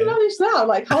 how did you manage that? I'm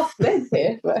like half dead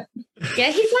here. But... Yeah,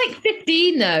 he's like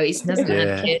 15 though. He doesn't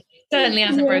have kids. Certainly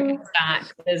hasn't broken his back.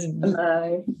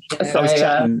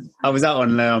 I was out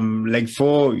on leg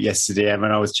 4 yesterday, and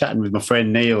when I was chatting with my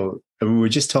friend Neil, and we were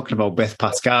just talking about Beth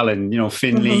Pascal and,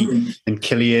 Finley and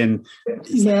Killian.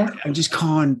 Yeah. I just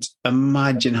can't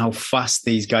imagine how fast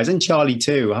these guys, and Charlie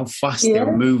too, how fast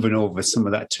they're moving over some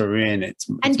of that terrain. It's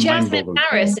Jasmine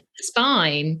Harris in the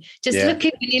spine. Just when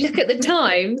you look at the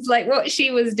times, like what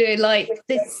she was doing, like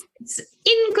this, it's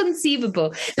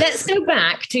inconceivable. Let's go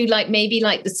back to maybe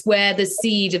the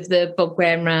seed of the Bob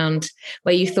Graham round,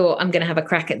 where you thought, I'm going to have a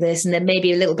crack at this, and then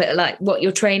maybe a little bit of what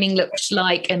your training looked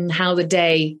like and how the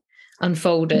day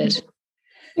unfolded.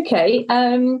 Okay.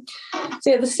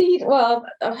 So the seed. Well,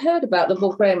 I've heard about the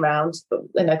Bob Graham round,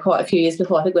 quite a few years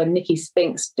before. I think when Nikki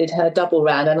Spinks did her double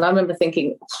round, and I remember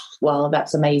thinking, well,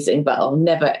 that's amazing, but I'll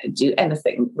never do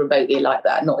anything remotely like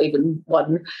that. Not even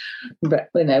one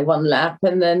lap.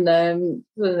 And then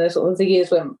sort of the years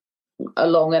went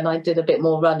along, and I did a bit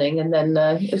more running, and then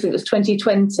I think it was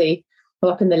 2020.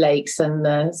 Up in the lakes, and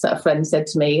a friend said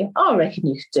to me, I reckon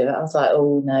you could do it. I was like,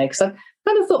 oh no, because I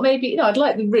kind of thought maybe, I'd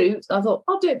like the route. I thought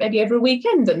I'll do it maybe every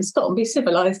weekend and stop and be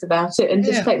civilised about it and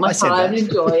just take my time and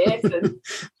enjoy it.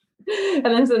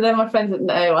 And then my friend said,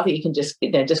 no, I think you can just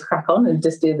crack on and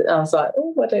just do that. I was like,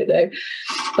 oh, I don't know.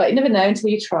 But you never know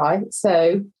until you try.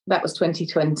 So that was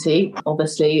 2020.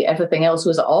 Obviously, everything else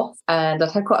was off. And I'd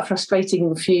had quite a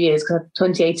frustrating few years because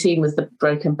 2018 was the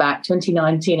broken back.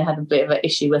 2019, I had a bit of an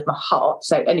issue with my heart.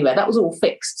 So anyway, that was all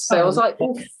fixed. So I was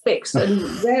all fixed and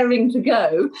raring to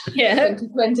go. Yeah.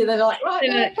 2020, they're like,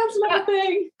 right, cancel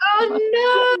everything. Oh, no.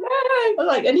 I was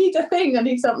like, I need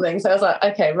something. So I was like,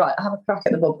 okay, right, I'll have a crack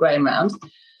at the Bob Graham round.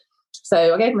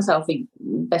 So I gave myself the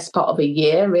best part of a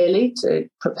year, really, to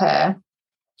prepare,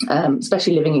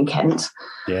 especially living in Kent.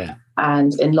 Yeah.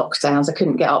 And in lockdowns, I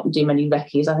couldn't get up and do many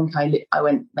recce's. I think I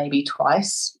went maybe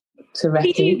twice to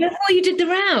recce. Before you did the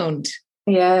round?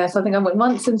 Yeah, so I think I went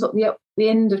once in sort of the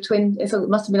end of so it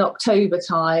must have been October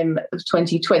time of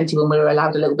 2020 when we were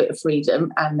allowed a little bit of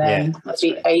freedom. And then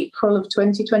April of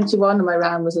 2021, and my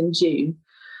round was in June.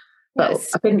 But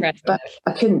I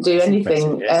couldn't do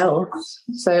anything else.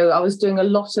 So I was doing a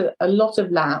lot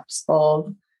of laps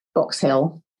of Box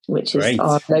Hill, which is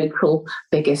our local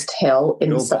biggest hill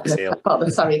in part of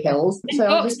the Surrey Hills.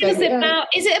 So is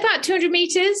it about 200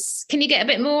 metres? Can you get a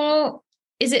bit more?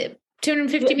 Is it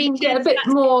 250 metres? Yeah, a bit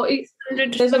more.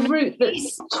 There's a route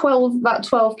that's about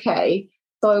 12k.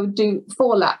 So I would do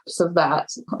 4 laps of that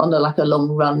on a long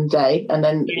run day. And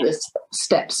then there's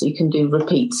steps you can do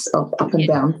repeats of up and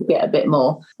down to get a bit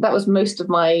more. That was most of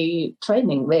my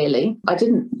training, really. I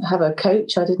didn't have a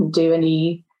coach. I didn't do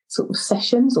any sort of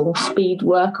sessions or speed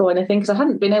work or anything because I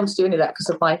hadn't been able to do any of that because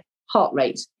of my heart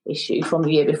rate issue from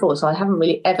the year before. So I haven't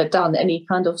really ever done any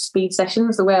kind of speed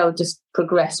sessions. The way I would just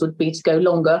progress would be to go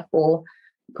longer or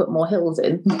put more hills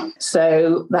in.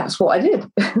 So that's what I did.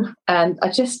 And I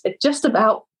just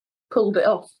about pulled it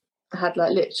off. I had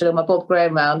literally on my Bob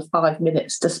Graham round 5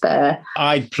 minutes to spare.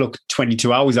 I'd plucked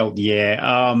 22 hours out the year.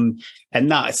 And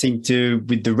that seemed to,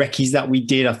 with the recce's that we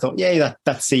did, I thought,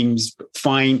 that seems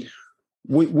fine.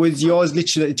 Was yours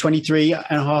literally a 23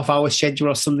 and a half hour schedule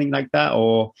or something like that?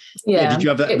 Or did you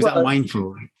have that? Was that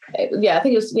mindful? I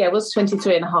think it was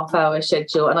 23 and a half hour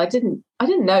schedule. And I didn't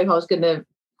know if I was going to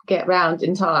get round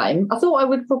in time. I thought I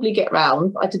would probably get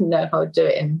round. I didn't know if I would do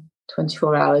it in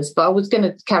 24 hours, but I was going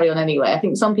to carry on anyway. I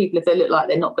think some people, if they look like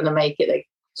they're not going to make it,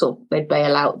 they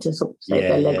bail out to sort of save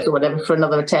their legs or whatever for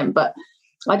another attempt. But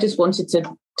I just wanted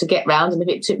to get round, and if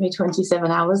it took me 27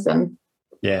 hours, then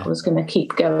I was going to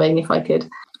keep going if I could.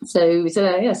 So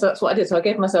that's what I did. So I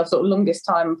gave myself sort of longest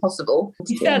time possible.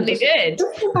 You certainly did.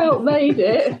 Just about made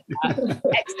it. Excellent.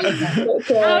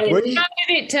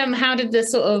 How did the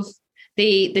sort of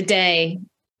the day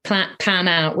pan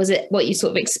out? Was it what you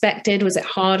sort of expected? Was it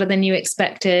harder than you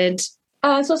expected? So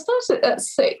I started at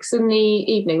 6 in the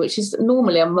evening, which is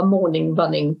normally I'm a morning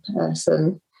running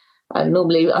person. And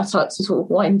normally I start to sort of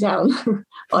wind down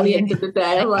by the end of the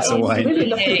day. I'm like, it's really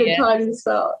not a good time to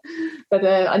start. But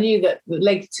I knew that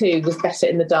leg 2 was better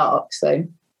in the dark, so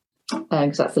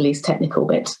because that's the least technical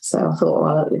bit. So I thought,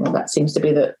 well, that seems to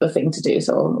be the thing to do.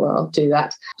 So I'll do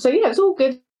that. So it's all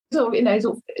good. So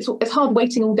it's hard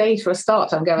waiting all day for a start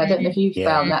time. I don't know if you've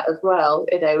found that as well.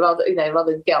 Rather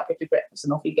than get up with your breakfast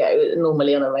and off you go.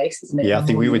 Normally on a race, isn't it? Yeah, I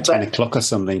think we were 10 o'clock or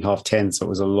something, 10:30. So it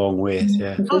was a long wait.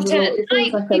 Yeah. Half 10 at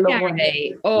night, like a long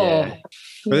way. But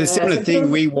the similar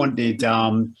thing we wanted.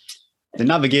 The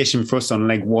navigation for us on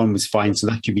leg 1 was fine, so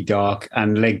that could be dark,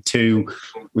 and leg 2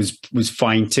 was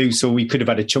fine too. So we could have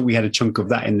had a chunk. We had a chunk of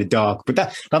that in the dark, but I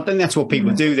think that's what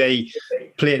people do. They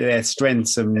play to their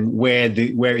strengths, and where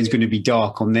it's going to be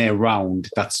dark on their round,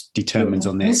 that's determines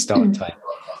on their start time.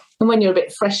 And when you're a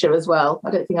bit fresher as well,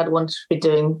 I don't think I'd want to be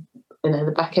doing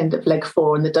the back end of leg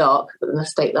 4 in the dark, in the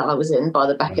state that I was in by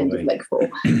the back end of leg 4.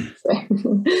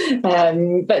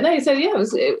 But no, so yeah,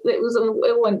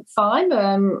 it went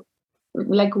fine.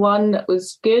 Leg 1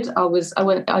 was good.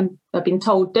 I've been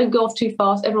told don't go off too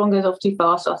fast. Everyone goes off too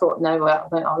fast. So I thought no, I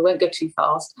won't go too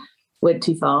fast. Went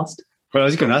too fast. Well, I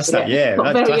was going to ask that. Yeah,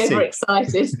 got that's very classic.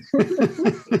 overexcited.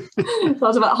 So I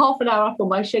was about half an hour up on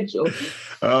my schedule.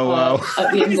 Oh wow!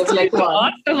 At the end of leg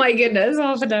 1. Oh my goodness,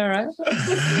 half an hour.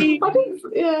 I think,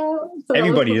 yeah. So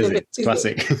Everybody does it. It's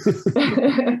classic.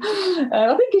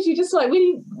 I think because you just like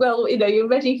really well, you're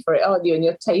ready for it, aren't you? And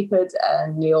you're tapered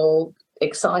and you're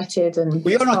excited, and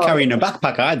well, you're not carrying a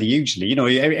backpack either. Usually,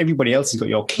 everybody else has got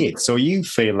your kit, so you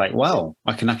feel like, wow,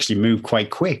 I can actually move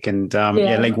quite quick. And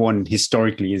leg 1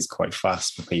 historically is quite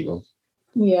fast for people.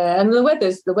 Yeah, and the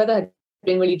weather had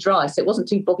been really dry, so it wasn't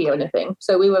too boggy or anything.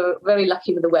 So we were very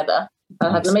lucky with the weather.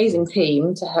 I had an amazing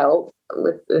team to help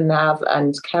with the nav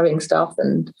and carrying stuff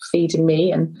and feeding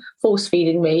me and force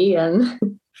feeding me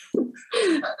and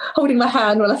holding my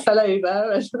hand when I fell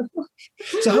over.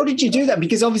 So how did you do that?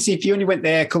 Because obviously if you only went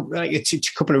there a couple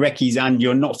of recce's and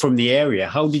you're not from the area,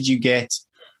 how did you get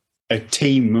a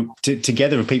team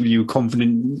together of people you were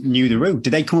confident knew the route?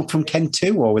 Did they come up from Kent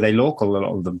too, or were they local, a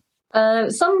lot of them?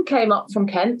 Some came up from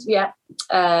Kent, yeah.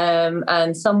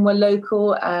 And some were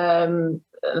local. A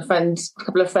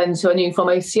couple of friends who I knew from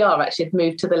OCR actually had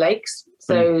moved to the lakes.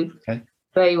 So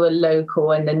they were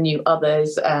local and then knew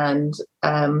others. And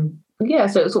so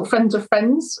it was sort of friends of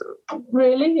friends,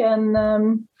 really. And I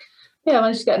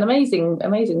managed to get an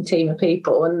amazing team of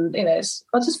people. And, I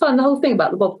just find the whole thing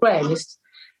about the Bob Graham is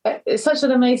it's such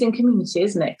an amazing community,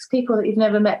 isn't it? It's people that you've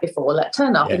never met before, like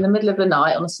turn up in the middle of the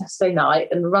night on a Saturday night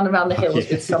and run around the hills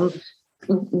with some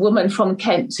woman from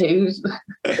Kent who's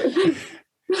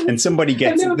and somebody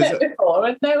gets never met before,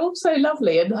 and they're all so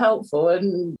lovely and helpful.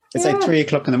 And it's like 3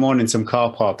 o'clock in the morning, some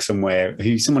car park somewhere,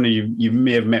 someone you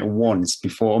may have met once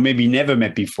before, or maybe never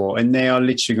met before, and they are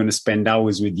literally going to spend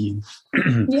hours with you,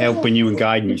 helping you and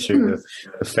guiding you through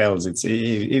the fells.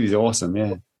 It was awesome,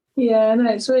 yeah. Yeah, no,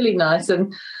 it's really nice,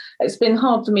 and it's been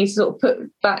hard for me to sort of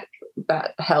put back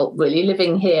that help, really,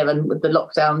 living here and with the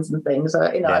lockdowns and things.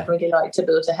 I'd really like to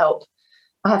be able to help.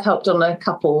 I have helped on a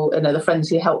couple, the friends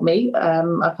who helped me.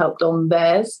 I've helped on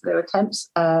their attempts.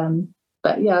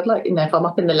 But yeah, I'd like, if I'm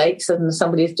up in the lakes and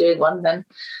somebody's doing one, then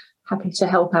happy to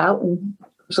help out and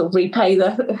sort of repay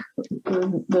the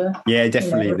yeah,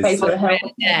 definitely. Repay for the help.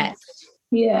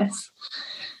 Yes.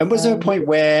 And was there a point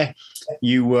where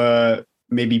you were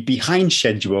maybe behind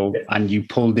schedule and you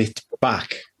pulled it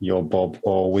back, your bob,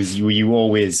 or were you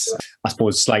always, I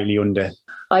suppose, slightly under?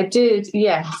 I did,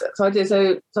 yes. So I did.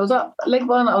 So I was up leg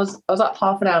 1. I was up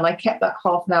half an hour, and I kept that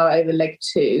half an hour over leg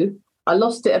 2. I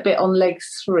lost it a bit on leg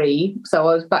 3, so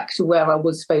I was back to where I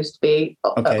was supposed to be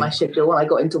at my schedule when I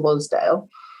got into Wasdale.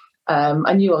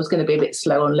 I knew I was going to be a bit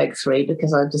slow on leg 3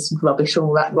 because I just rubbish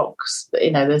all that rocks.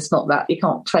 There's not that, you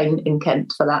can't train in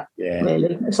Kent for that,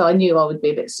 really. So I knew I would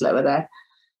be a bit slower there.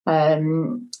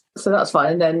 So that's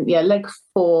fine. And then leg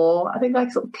 4, I think I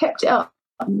sort of kept it up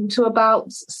to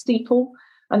about Steeple.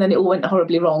 And then it all went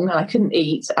horribly wrong, and I couldn't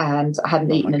eat, and I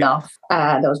hadn't eaten enough,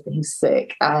 and I was being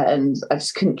sick, and I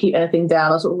just couldn't keep anything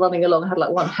down. I was sort of running along, I had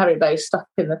like one Haribo stuck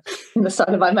in the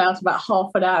side of my mouth about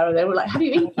half an hour, and they were like, "Have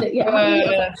you eaten it yet?"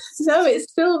 Like, no, it's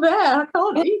still there. I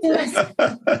can't eat it.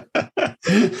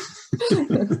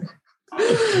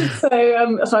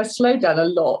 So I slowed down a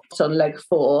lot on leg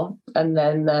 4, and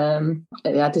then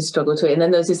I did struggle to it. And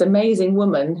then there was this amazing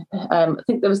woman. I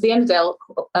think there was the Ennerdale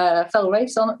fell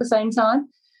race on at the same time.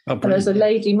 And there was a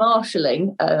lady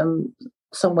marshalling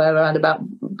somewhere around about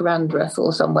Brandreth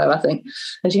or somewhere, I think.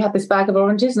 And she had this bag of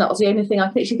oranges, and that was the only thing I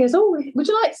think. She goes, "Oh, would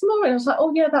you like some more?" And I was like,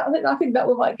 "Oh yeah, I think that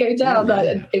one might go down."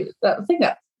 I think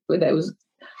that was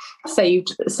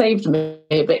saved me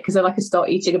a bit, because then I could start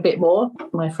eating a bit more.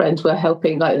 My friends were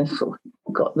helping, like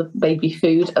got the baby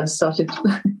food and started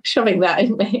shoving that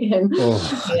in me, and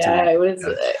that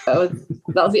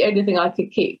was the only thing I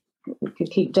could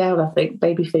keep down. I think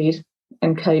baby food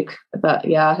and Coke. But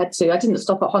I had to. I didn't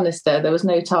stop at Honister. There was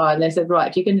no tire, and they said, "Right,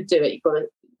 if you're going to do it,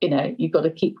 you've got to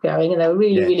keep going." And they were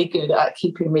really good at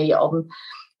keeping me on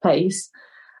pace.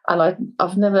 And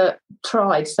I've never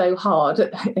tried so hard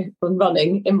on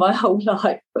running in my whole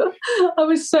life. I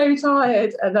was so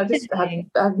tired, and I just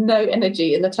had no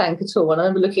energy in the tank at all. And I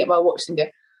remember looking at my watch and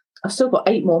going, I've still got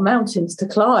 8 more mountains to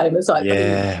climb. It's like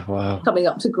coming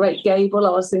up to Great Gable. I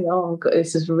was thinking, oh God,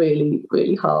 this is really,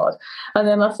 really hard. And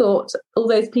then I thought, all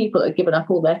those people had given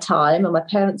up all their time, and my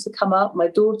parents had come up. My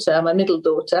daughter, my middle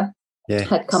daughter,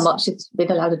 had come up. She'd been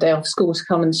allowed a day off school to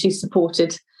come, and she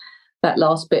supported that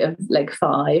last bit of leg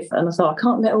 5, and I thought, I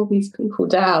can't let all these people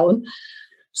down.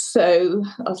 So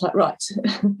I was like, right,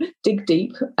 dig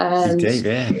deep and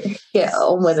get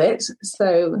on with it.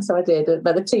 So I did.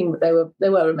 But the team, they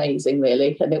were amazing,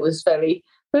 really, and it was very,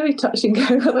 very touch and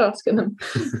go whether I was going to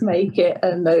make it.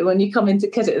 And when you come into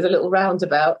Keswick, there's a little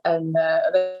roundabout, and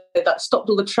they stopped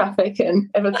all the traffic and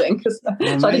everything, so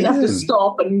I didn't have to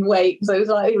stop and wait. So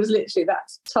it was literally that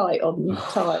tight on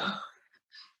time.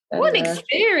 What an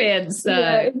experience, though.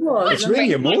 Yeah, it was. It's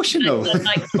really emotional.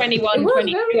 Like 21,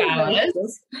 22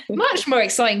 hours. Much more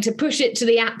exciting to push it to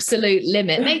the absolute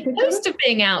limit. Make the most of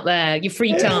being out there, your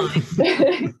free time.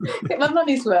 Get my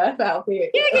money's worth out of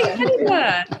it. Yeah, get your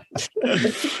money's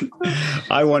worth.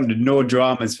 I wanted no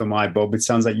dramas for my Bob. It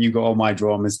sounds like you got all my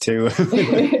dramas too.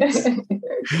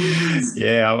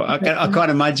 Yeah, I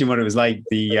can't imagine what it was like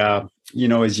the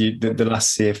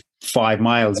last, say, 5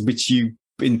 miles, which you,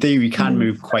 in theory, can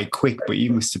move quite quick, but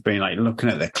you must have been like looking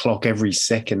at the clock every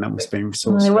second. That must have been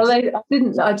so stressful. Well,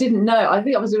 I didn't know. I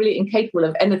think I was really incapable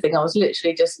of anything. I was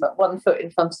literally just like one foot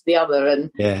in front of the other, and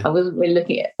I wasn't really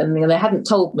looking at anything. And they hadn't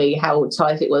told me how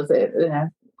tight it was.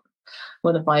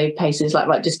 One of my paces, like,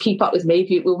 right, just keep up with me. If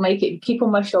you will make it, keep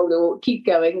on my shoulder, we'll keep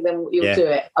going, then you'll do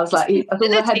it. I was like, I thought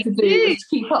all I had to do was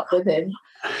keep up with him,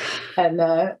 and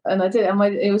I did. And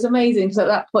it was amazing because at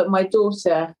that point, my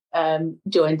daughter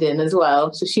joined in as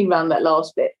well, so she ran that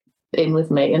last bit in with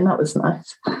me, and that was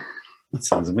nice. That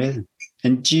sounds amazing.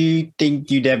 And do you think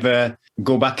you'd ever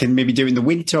go back and maybe do it in the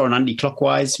winter or an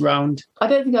anti-clockwise round? I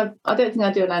don't think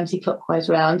I do an anti-clockwise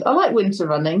round. I like winter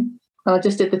running. I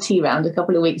just did the tea round a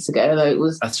couple of weeks ago, though it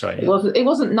was. That's right. Yeah. It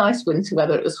wasn't nice winter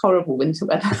weather. It was horrible winter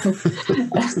weather.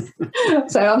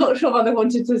 So I'm not sure whether I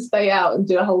wanted to stay out and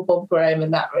do a whole Bob Graham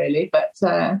and that, really. But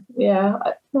I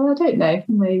don't know.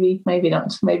 Maybe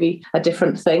not. Maybe a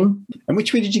different thing. And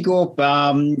which way did you go up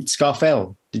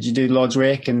Scafell? Did you do Lord's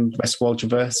Rake and West Wall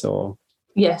Traverse, or?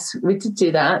 Yes, we did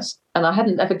do that, and I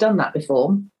hadn't ever done that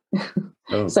before.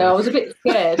 Oh, so I was a bit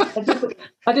scared.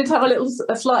 I did have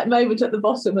a slight moment at the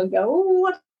bottom and go, oh,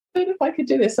 I don't know if I could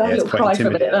do this. So I had a little cry for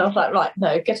a minute, and I was like, right,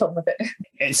 no, get on with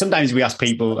it. Sometimes we ask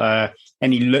people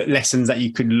any lessons that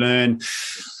you could learn,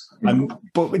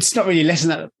 but it's not really a lesson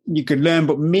that you could learn,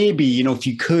 but maybe, if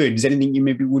you could, is there anything you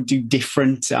maybe would do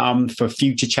different for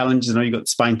future challenges? I know you've got the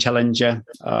Spine Challenger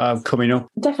coming up.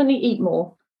 Definitely eat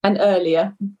more and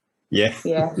earlier. Yeah.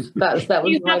 That was. Do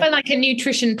you have a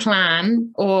nutrition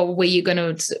plan, or were you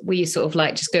sort of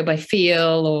like just go by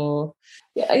feel, or?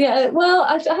 Yeah. Well,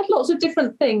 I had lots of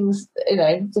different things,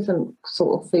 different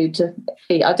sort of food to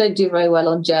eat. I don't do very well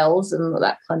on gels and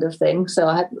that kind of thing, so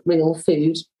I had real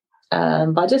food,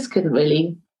 but I just couldn't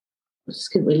really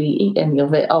eat any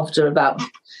of it after about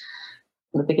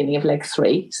the beginning of leg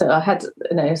 3. So I had,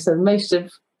 so most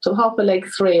of half of leg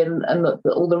 3 and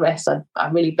all the rest, I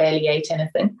really barely ate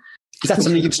anything. Is that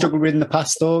something you've struggled with in the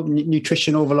past, though?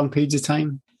 Nutrition over long periods of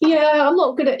time? Yeah, I'm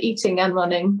not good at eating and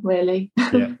running, really.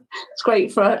 Yeah. It's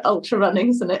great for ultra running,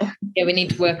 isn't it? Yeah, we need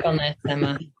to work on this,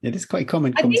 Emma. It is quite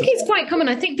common. I think it's quite common.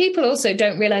 I think people also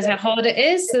don't realise how hard it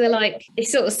is. So they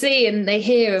sort of see and they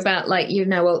hear about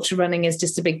ultra running is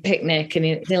just a big picnic.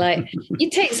 And they're like,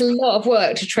 it takes a lot of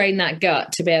work to train that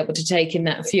gut to be able to take in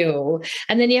that fuel.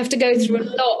 And then you have to go through a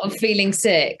lot of feeling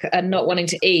sick and not wanting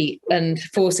to eat and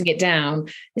forcing it down.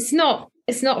 It's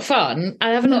not fun.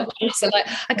 I have a lot of people say,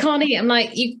 I can't eat. I'm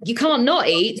like, you can't not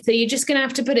eat, so you're just going to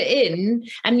have to put it in,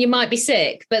 and you might be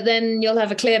sick, but then you'll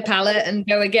have a clear palate and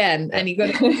go again. And you've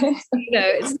got to,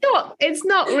 it's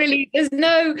not really, there's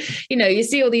no, you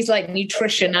see all these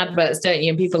nutrition adverts, don't you?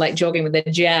 And people jogging with their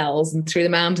gels and through the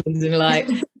mountains, and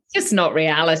it's just not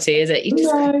reality, is it?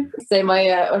 So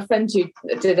my friend who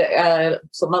did it a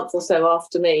month or so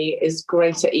after me is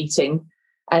great at eating,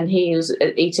 and he was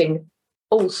eating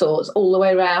all sorts all the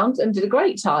way around and did a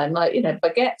great time,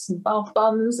 baguettes and bath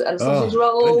buns and sausage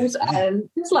rolls, and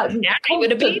it's like Gary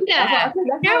would have been there.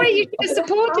 Gary, you should have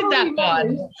supported that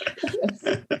one.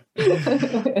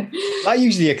 I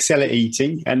usually excel at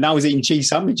eating, and I was eating cheese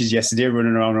sandwiches yesterday,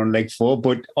 running around on leg 4.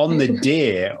 But on the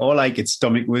day, all I could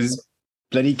stomach was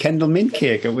bloody Kendal mint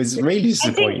cake. It was really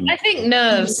disappointing. I think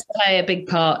nerves play a big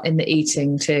part in the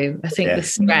eating too. I think the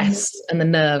stress and the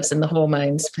nerves and the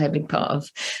hormones play a big part of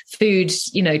food,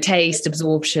 taste,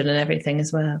 absorption and everything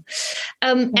as well.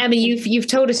 Emma, you've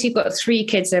told us you've got 3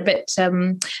 kids. They're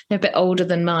a bit older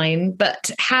than mine,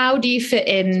 but how do you fit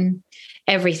in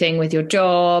everything with your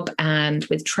job and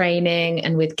with training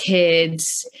and with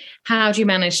kids? How do you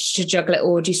manage to juggle it,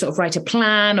 or do you sort of write a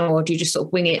plan, or do you just sort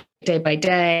of wing it day by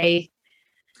day?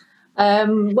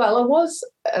 Well, I was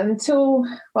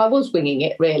I was winging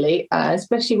it really,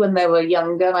 especially when they were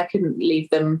younger. I couldn't leave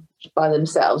them by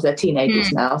themselves. They're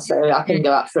teenagers now, so I can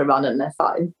go out for a run and they're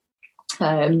fine.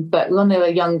 But when they were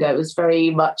younger, it was very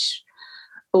much,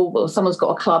 oh, well, someone's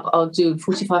got a club, I'll do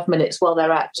 45 minutes while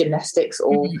they're at gymnastics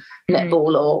or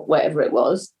netball or whatever it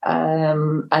was,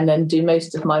 and then do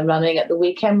most of my running at the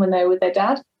weekend when they were with their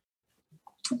dad.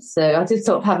 So I did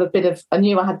sort of have I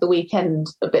knew I had the weekend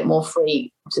a bit more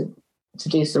free to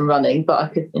do some running, but I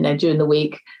could, during the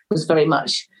week was very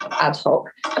much ad hoc.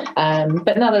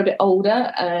 But now they're a bit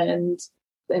older, and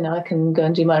I can go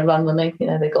and do my run when they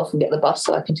go off and get the bus,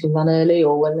 so I can run early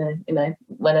or when they're,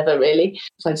 whenever really.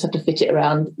 So I just have to fit it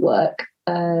around work.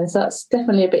 So that's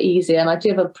definitely a bit easier. And I do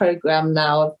have a program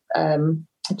now. I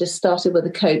just started with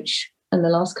a coach in the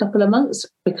last couple of months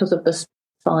because of the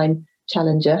Spine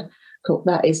Challenger.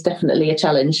 That is definitely a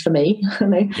challenge for me.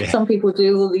 Some people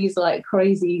do all these like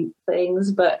crazy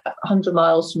things, but 100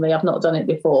 miles for me, I've not done it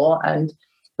before. And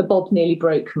the bob nearly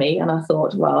broke me. And I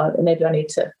thought, well, maybe I need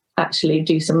to actually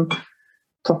do some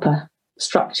proper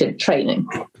structured training.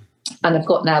 And I've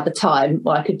got now the time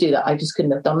where I could do that. I just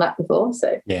couldn't have done that before.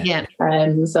 So,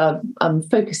 so I'm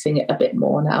focusing it a bit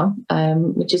more now,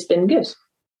 which has been good.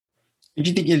 Do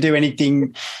you think you'll do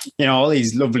anything, all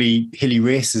these lovely hilly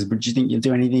races, but do you think you'll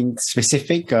do anything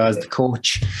specific? Or has the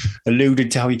coach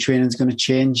alluded to how your training is going to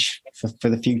change for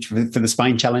the future, for the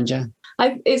Spine Challenger?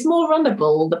 It's more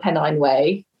runnable, the Pennine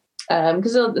Way,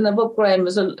 because Bob Graham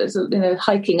was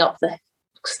hiking up the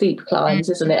steep climbs,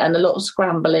 isn't it? And a lot of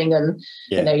scrambling and,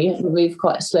 you have to move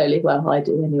quite slowly. Well, I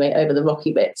do anyway, over the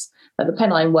rocky bits. But the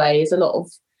Pennine Way is a lot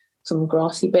of some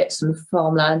grassy bits and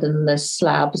farmland and there's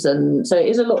slabs, and so it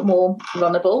is a lot more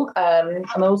runnable, and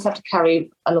I also have to carry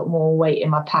a lot more weight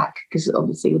in my pack because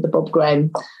obviously with the Bob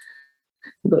Graham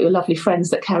you've got your lovely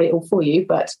friends that carry it all for you,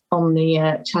 but on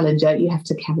the Challenger you have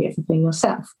to carry everything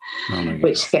yourself,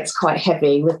 which gets quite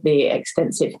heavy with the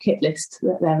extensive kit list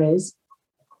that there is.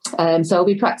 So I'll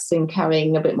be practicing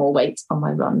carrying a bit more weight on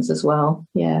my runs as well,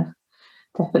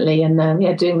 definitely,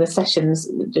 and doing the sessions,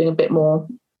 doing a bit more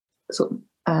sort of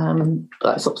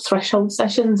threshold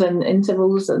sessions and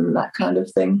intervals and that kind of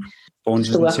thing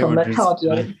to work on the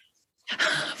cardio.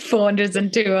 400s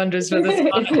and 200s for the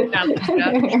Spine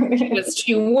Challenger.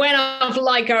 She went off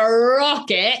like a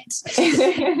rocket.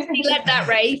 She led that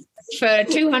race for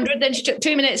 200, then she took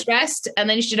 2 minutes rest, and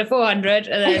then she did a 400,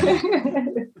 and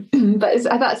then. But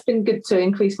that's been good to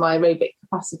increase my aerobic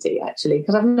capacity actually,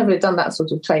 because I've never done that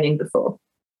sort of training before.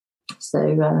 So,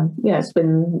 it's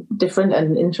been different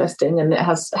and interesting, and it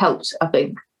has helped, I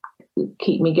think,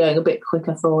 keep me going a bit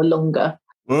quicker for longer.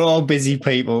 We're all busy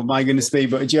people, my goodness me,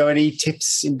 but do you have any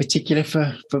tips in particular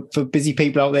for busy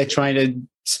people out there trying to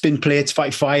spin plates,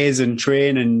 fight fires and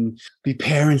train and be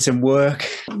parents and work?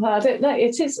 Well, I don't know.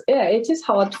 It is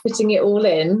hard fitting it all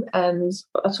in, and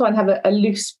I try and have a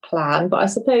loose plan, but I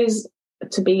suppose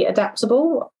to be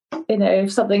adaptable.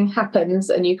 If something happens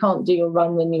and you can't do your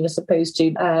run when you were supposed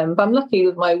to, but I'm lucky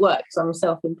with my work because I'm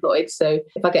self-employed. So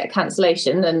if I get a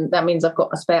cancellation, then that means I've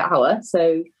got a spare hour.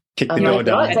 So kick the door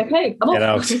down. Right, okay, I'm Get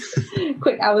off. out.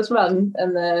 Quick hour's run,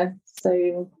 and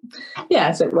so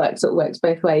it works. It works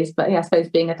both ways. But I suppose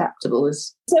being adaptable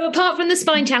is. So apart from the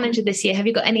Spine Challenger this year, have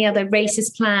you got any other races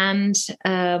planned,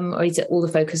 or is it all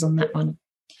the focus on that one?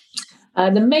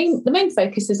 The main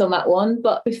focus is on that one,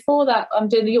 but before that, I'm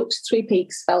doing the Yorkshire Three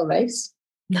Peaks Fell Race.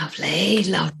 Lovely,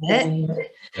 love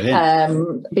it.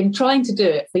 Been trying to do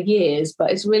it for years, but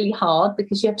it's really hard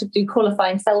because you have to do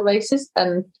qualifying fell races,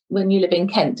 and when you live in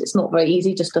Kent, it's not very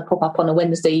easy just to pop up on a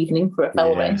Wednesday evening for a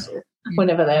fell race,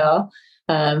 whenever they are.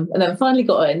 And then finally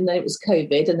got in, then it was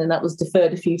COVID, and then that was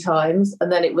deferred a few times,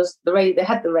 and then it was the race. They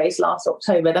had the race last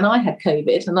October, then I had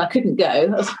COVID and I couldn't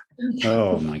go.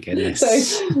 Oh my goodness.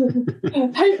 So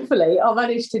hopefully I'll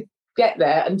manage to get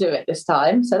there and do it this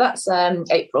time. So that's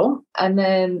April, and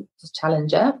then the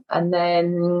Challenger, and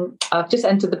then I've just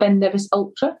entered the Ben Nevis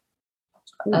Ultra.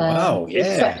 In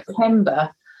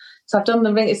September. So I've done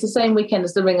the Ring. It's the same weekend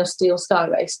as the Ring of Steel Sky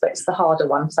Race, but it's the harder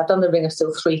one. So I've done the Ring of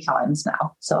Steel 3 times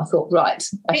now. So I thought, right,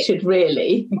 I should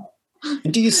really.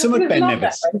 And do you summit Ben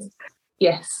Nevis?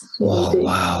 Yes. Oh,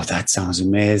 wow, that sounds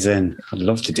amazing. I'd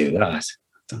love to do that.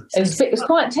 It's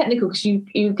quite technical because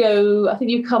you go, I think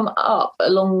you come up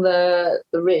along the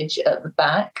ridge at the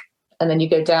back, and then you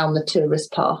go down the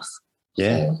tourist path.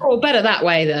 Yeah. Oh, better that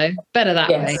way though. Better that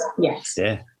way. Yes.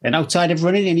 Yeah. And outside of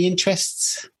running, any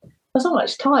interests? There's not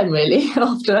much time really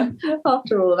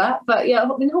after all that, but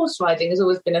horse riding has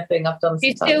always been a thing I've done.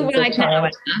 You still ride now?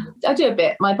 I do a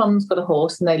bit. My mum's got a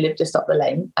horse and they live just up the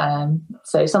lane,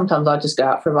 so sometimes I just go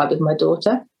out for a ride with my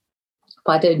daughter.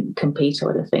 but I don't compete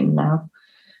or anything now.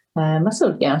 I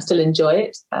still enjoy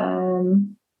it.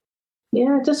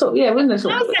 Just sort of,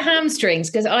 How's the hamstrings?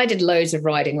 Because I did loads of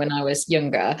riding when I was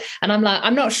younger, and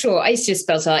I'm not sure. I just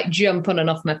felt like jump on and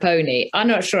off my pony. I'm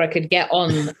not sure I could get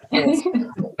on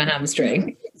my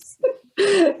hamstring.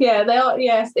 Yeah, they are.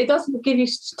 Yes, it does give you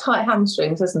tight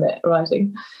hamstrings, doesn't it?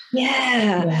 Riding.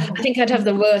 Yeah. I think I'd have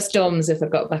the worst DOMs if I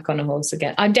got back on a horse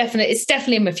again. It's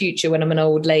definitely in my future when I'm an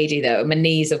old lady though. My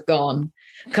knees have gone.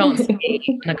 Can't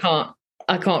ski and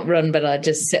I can't run, but I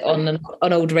just sit on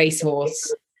an old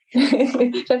racehorse.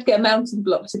 You have to get a mountain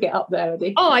block to get up there,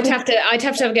 Eddie. Oh, I'd have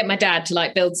to get my dad to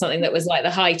like build something that was like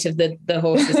the height of the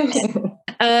horses.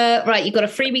 Right, you've got a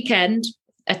free weekend,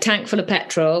 a tank full of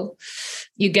petrol.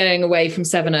 You're going away from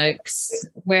Sevenoaks.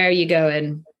 Where are you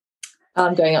going?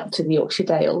 I'm going up to the Yorkshire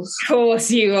Dales. Of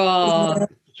course you are.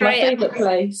 My favourite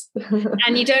place.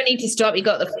 And you don't need to stop. You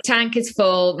got the tank is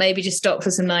full. Maybe just stop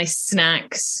for some nice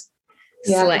snacks.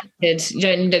 Yeah. Selected.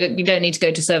 You don't need to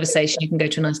go to service station. You can go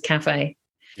to a nice cafe.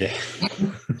 Yeah.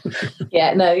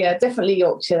 Definitely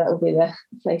Yorkshire. That will be the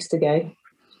place to go.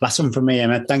 Last one from me,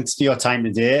 Emma. Thanks for your time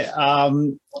today.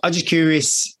 I'm just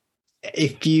curious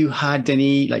if you had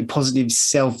any like positive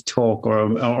self-talk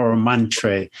or a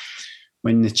mantra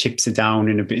when the chips are down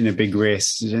in a big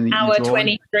race. Hour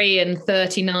 23 and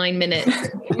 39 minutes.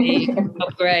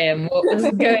 Bob Graham, what was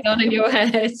going on in your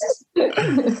head?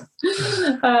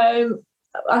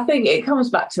 I think it comes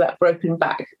back to that broken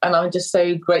back, and I'm just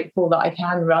so grateful that I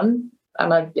can run.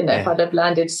 And if I'd have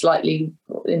landed slightly,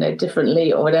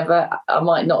 differently or whatever, I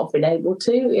might not have been able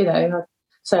to,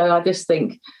 So I just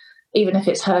think, even if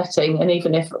it's hurting, and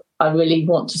even if I really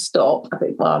want to stop, I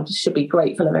think, I just should be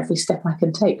grateful of every step I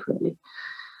can take, really.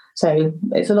 So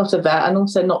it's a lot of that, and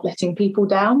also not letting people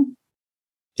down.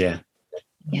 Yeah.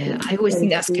 Yeah, I always think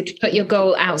that's good to put your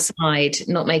goal outside,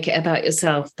 not make it about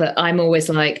yourself. But I'm always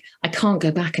like, I can't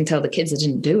go back and tell the kids I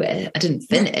didn't do it. I didn't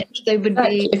finish. They would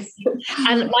be.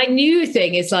 And my new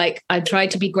thing is like, I try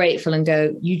to be grateful and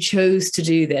go, you chose to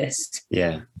do this.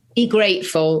 Yeah. Be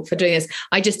grateful for doing this.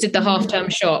 I just did the half-term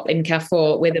shop in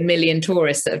Carrefour with 1 million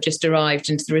tourists that have just arrived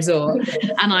into the resort.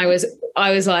 And I was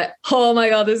like, oh my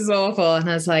God, this is awful. And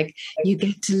I was like, you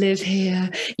get to live here.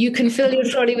 You can fill your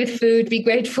trolley with food. Be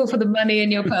grateful for the money in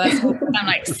your purse. I'm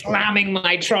like slamming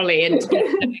my trolley into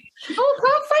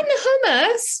can't find the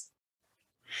hummus.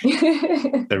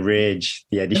 The rage,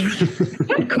 the Eddie.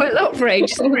 Quite a lot of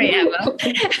rage. Sorry, Emma.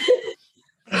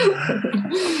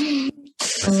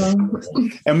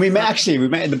 And we met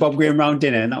at the Bob Graham round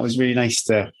dinner, and that was really nice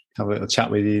to have a little chat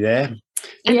with you there.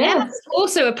 And yes,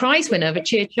 also a prize winner of a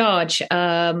Cheer Charge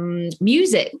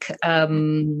music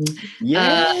entry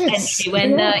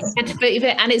when you had to vote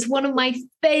it, and it's one of my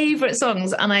favourite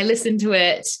songs. And I listen to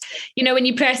it, when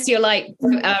you press your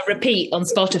repeat on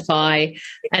Spotify,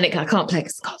 and I can't play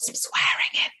because it's got some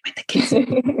swearing in with the kids.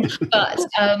 But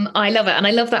I love it, and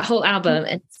I love that whole album.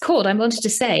 And it's called, I wanted to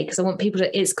say because I want people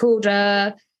to. It's called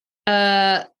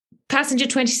Passenger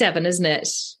 27, isn't it?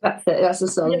 That's it. That's the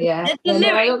song, yeah. The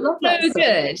lyrics so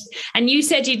good. And you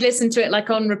said you'd listen to it like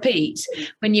on repeat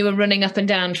when you were running up and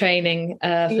down training.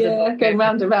 Going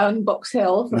round and round Box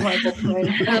Hill for my book.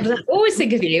 I always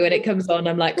think of you when it comes on.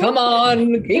 I'm like, come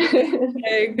on. Keep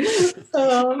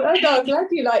I'm glad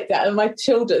you like that. And my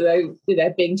children, though,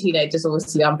 being teenagers,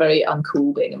 obviously, I'm very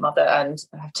uncool being a mother, and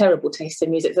I have terrible taste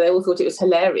in music. So they all thought it was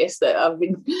hilarious that I've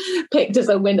been picked as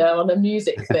a winner on a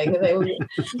music thing. And they all.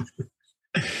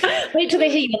 Wait till they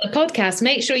hear you on the podcast.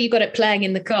 Make sure you got it playing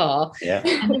in the car. Yeah.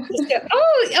 Just go,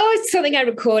 it's something I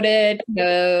recorded.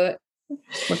 No.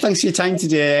 Well, thanks for your time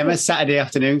today, Emma. Saturday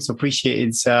afternoon, so appreciate it.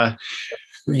 It's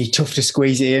really tough to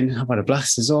squeeze it in. I've had a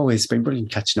blast as always. It's been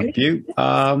brilliant catching up with you.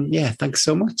 Thanks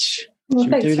so much. Well,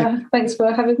 thanks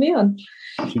for having me on.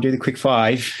 Should we do the quick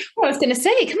five? I was going to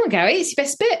say, come on, Gary, it's your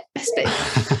best bit.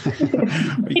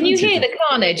 Can you hear the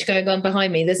carnage going on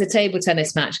behind me? There's a table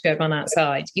tennis match going on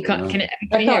outside. You can't. No.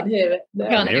 I can't hear it. No.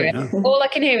 Can't hear it. No. All I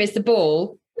can hear is the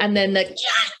ball, and then the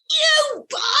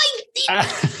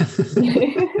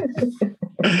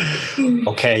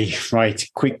Okay, right.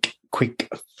 Quick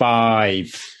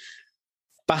five.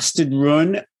 Bastard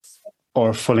run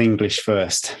or full English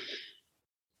first?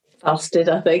 Bastard,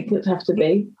 I think it'd have to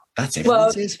be. That's it.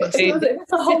 Well, it's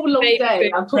a whole long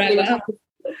day. I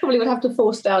probably would have to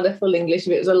force down a full English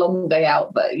if it was a long day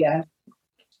out, but yeah.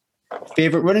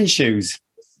 Favourite running shoes?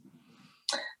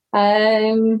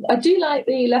 I do like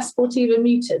the La Sportiva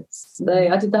Mutants.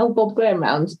 I did the whole Bob Graham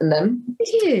round in them. Did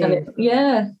you? And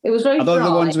it was very Are those dry.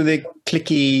 the ones with the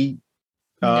clicky...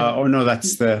 No. Oh, no,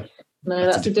 that's the... No,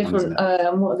 that's a different...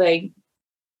 what are they?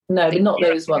 No, they're not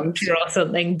those ones. Or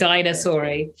something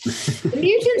dinosaur-y. The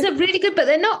Newtons are really good, but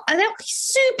they're not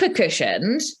super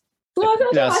cushioned. Well,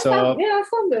 I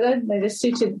found that they just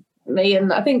suited me,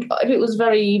 and I think if it was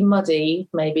very muddy,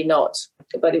 maybe not.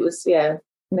 But it was, yeah.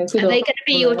 Are they going to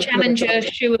be your challenger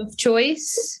shoe of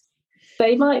choice?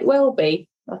 They might well be,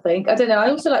 I think. I don't know. I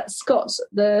also like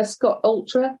the Scott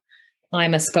Ultra.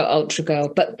 I'm a Scott Ultra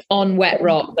girl, but on wet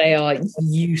rock, they are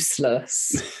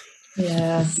useless.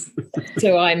 Yeah.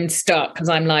 So I'm stuck because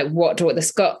I'm like, the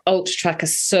Scott Ultra Track are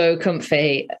so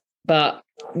comfy, but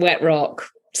wet rock,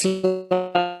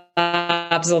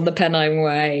 slabs on the Pennine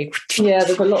Way. Yeah,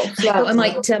 there's a lot of slabs. I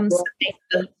might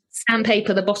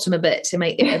sandpaper the bottom a bit to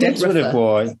make it a bit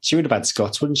rougher. She would have had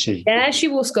Scots, wouldn't she? Yeah, she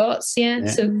wore Scots, yeah.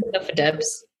 So enough for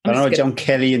Debs. I know John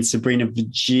Kelly and Sabrina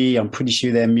Vigi, I'm pretty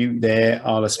sure they're mute there,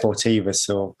 Ala Sportiva.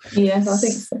 So yes, I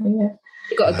think so, yeah.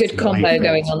 You've got a good combo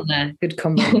going on there. Good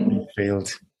combo.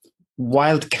 Field.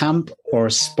 Wild camp or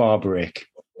a spa break?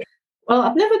 Well,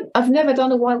 I've never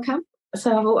done a wild camp,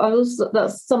 so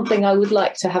that's something I would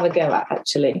like to have a go at,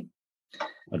 actually.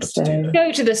 I'd love to do that.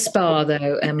 Go to the spa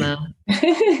though, Emma.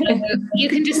 You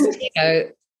can just,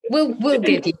 we'll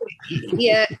give you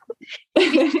a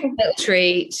little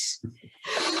treat.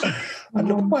 I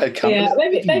love wild camp. Yeah,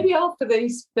 maybe after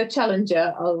the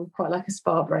Challenger, I'll quite like a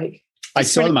spa break. I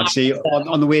saw them actually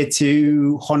on the way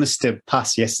to Honister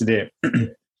Pass yesterday.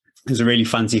 There's a really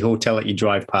fancy hotel that you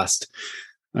drive past.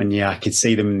 And yeah, I could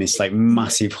see them in this like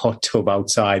massive hot tub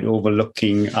outside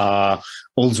overlooking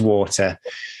Ullswater.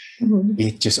 Mm-hmm.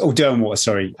 It just, Derwentwater,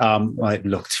 sorry. Well, it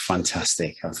looked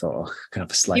fantastic. I thought, I could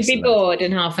have a slice. You'd be bored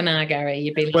in half an hour, Gary.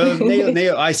 You'd be like... Well,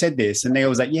 Neil, I said this, and Neil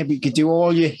was like, yeah, but you could do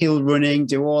all your hill running,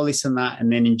 do all this and that,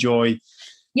 and then enjoy.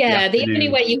 Yeah, the only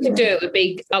way you could do it would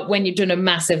be when you've done a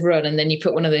massive run and then you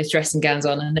put one of those dressing gowns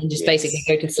on and then just basically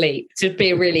go to sleep. It would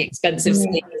be a really expensive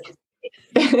sleep.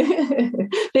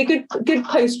 They're good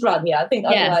post run, yeah. I think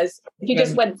otherwise, if you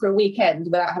just went for a weekend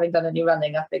without having done any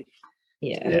running, I think.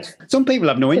 Yeah. Some people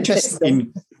have no interest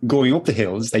in going up the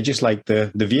hills. They just like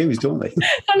the views, don't they?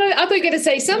 I thought you were going to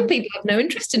say some people have no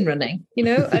interest in running. I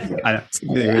know.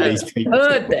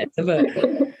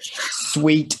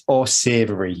 Sweet or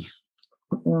savoury?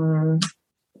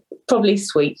 Probably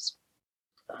sweet.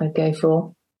 I'd go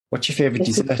for. What's your favourite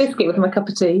dessert? Biscuit with my cup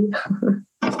of tea.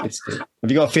 Have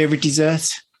you got a favourite dessert?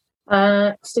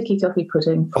 Sticky toffee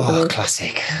pudding. Probably. Oh,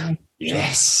 classic.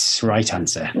 Yes, right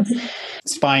answer.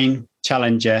 Spine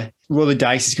Challenger. Roll the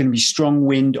dice. It's going to be strong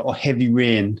wind or heavy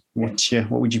rain. What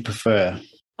would you prefer?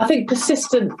 I think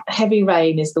persistent heavy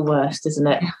rain is the worst, isn't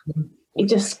it? You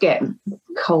just get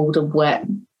cold and wet.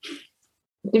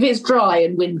 If it's dry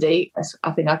and windy,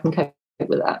 I think I can cope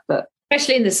with that. But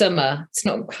especially in the summer, it's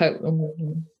not.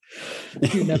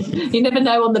 You never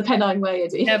know on the Pennine Way,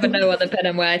 Eddie. You never know on the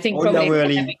Pennine Way. I think probably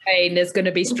in heavy rain, there's going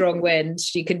to be strong wind.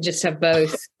 You can just have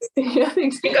both. I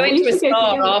think so. You're going to a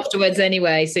spa afterwards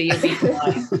anyway, so you'll be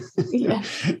fine. Yeah.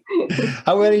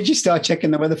 How early did you start checking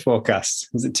the weather forecast?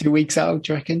 Was it 2 weeks out,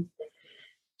 do you reckon?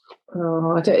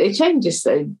 Oh, it changes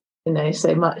so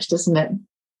much, doesn't it?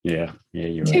 Yeah,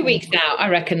 you're right. 2 weeks out, I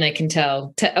reckon they can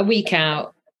tell. A week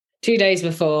out, 2 days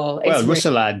before. Well,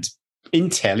 Russell had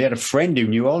intel. He had a friend who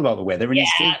knew all about the weather. And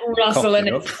Russell and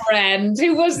his friend.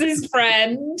 Who was this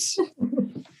friend?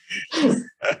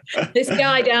 This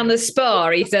guy down the spa,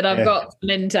 he said, I've got some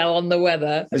intel on the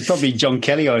weather. It's probably John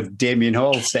Kelly or Damien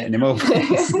Hall setting him up.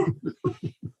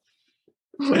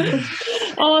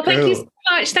 Oh, thank you so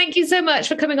much. Thank you so much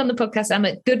for coming on the podcast,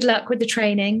 Emma. Good luck with the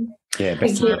training. Yeah,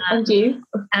 thank you. And you.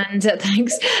 And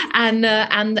thanks. And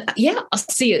I'll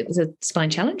see you at the Spine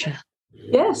Challenger.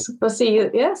 Yes, I'll see you.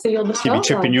 Yeah, see you on the start line.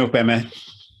 She'll be tripping you up, Emma.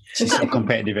 She's so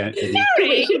competitive. She'll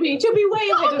be way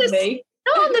ahead of me.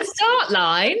 Not on the start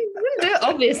line,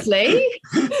 obviously.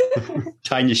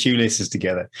 Tying your shoelaces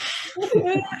together.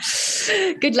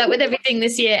 Good luck with everything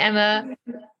this year, Emma.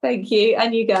 Thank you.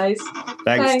 And you guys.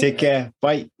 Thanks. Bye. Take care.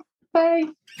 Bye. Bye.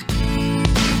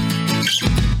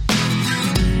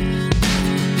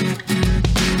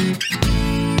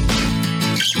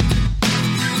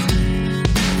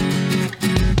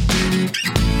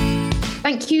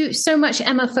 Thank you so much,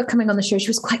 Emma, for coming on the show. She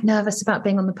was quite nervous about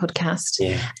being on the podcast.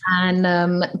 Yeah. And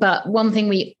but one thing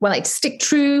we like to stick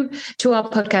true to our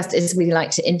podcast is we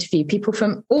like to interview people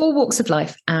from all walks of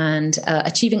life and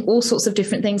achieving all sorts of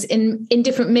different things in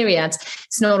different myriads.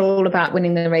 It's not all about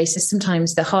winning the races.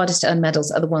 Sometimes the hardest to earn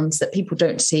medals are the ones that people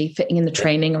don't see fitting in the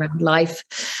training around life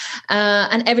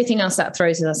and everything else that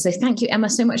throws at us. So thank you, Emma,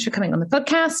 so much for coming on the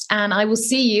podcast. And I will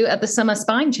see you at the Summer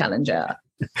Spine Challenger.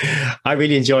 I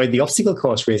really enjoyed the obstacle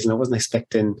course race and I wasn't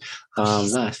expecting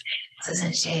that.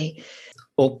 Wasn't she?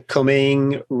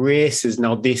 upcoming races.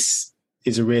 Now, this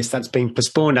is a race that's been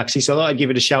postponed, actually. So I thought I'd give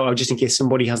it a shout out just in case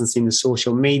somebody hasn't seen the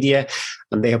social media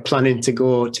and they are planning to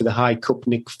go to the High Cup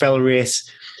Nick Fell race.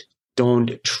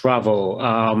 Don't travel.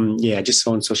 I just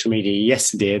saw on social media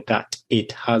yesterday that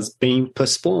it has been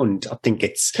postponed. I think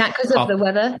it's because of the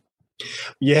weather.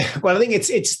 Yeah, well, I think it's.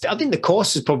 I think the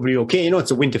course is probably okay. You know, it's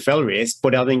a Winterfell race,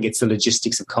 but I think it's the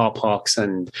logistics of car parks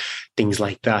and things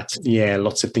like that. Yeah,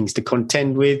 lots of things to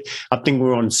contend with. I think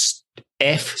we're on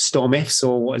Storm F.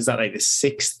 So what is that, like the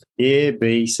sixth? A,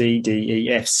 B, C, D, E,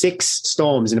 F. 6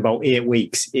 storms in about 8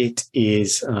 weeks. It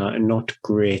is not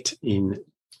great in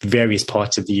various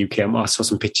parts of the UK. I saw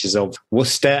some pictures of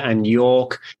Worcester and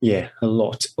York. Yeah, a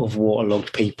lot of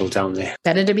waterlogged people down there.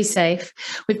 Better to be safe.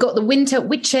 We've got the Winter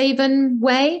Wychhaven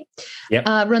Way. Yep.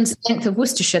 Runs the length of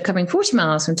Worcestershire, covering 40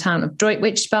 miles from town of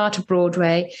Droitwich Spa to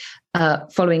Broadway,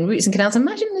 following routes and canals.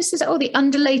 Imagine this is the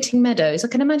undulating meadows. I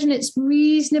can imagine it's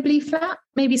reasonably flat,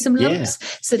 maybe some lumps. Yeah.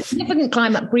 So significant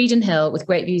climb up Bredon Hill with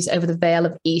great views over the Vale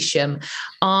of Evesham.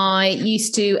 I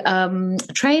used to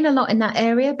train a lot in that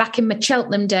area back in my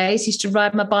Cheltenham days. Used to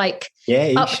ride my bike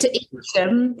up to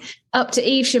Evesham, up the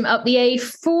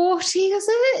A40, is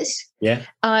it? Yeah.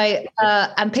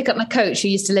 And pick up my coach who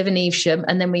used to live in Evesham,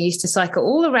 and then we used to cycle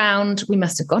all around. We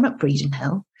must have gone up Bredon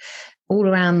Hill. All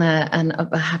around there, and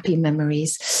happy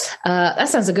memories. That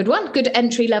sounds a good one. Good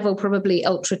entry level, probably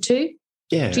Ultra 2.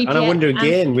 Yeah, GPX, and I wonder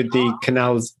again with the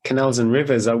canals and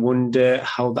rivers, I wonder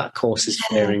how that course is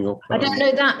faring up. I don't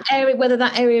know that area, whether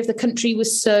that area of the country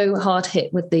was so hard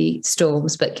hit with the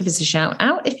storms, but give us a shout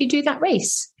out if you do that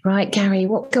race. Right, Gary,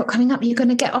 what got coming up? Are you going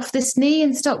to get off this knee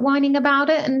and start whining about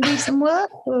it and do some work?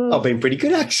 Or? I've been pretty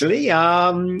good, actually.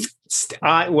 I'm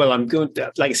going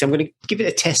to, like I said, I'm going to give it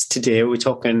a test today. I was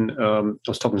talking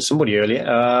to somebody earlier.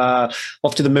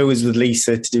 Off to the moors with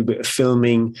Lisa to do a bit of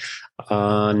filming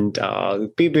and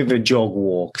be a bit of a jog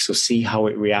walk. So see how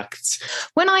it reacts.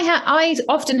 When I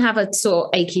often have a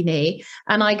sore achy knee,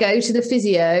 and I go to the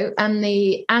physio and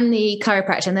the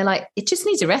chiropractor, and they're like, "It just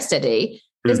needs a rest, Eddie.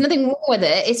 There's nothing wrong with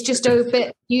it. It's just a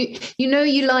bit, you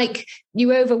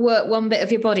overwork one bit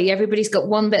of your body. Everybody's got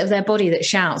one bit of their body that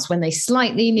shouts when they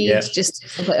slightly need just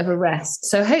a bit of a rest.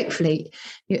 So hopefully,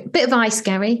 a bit of ice,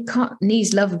 Gary.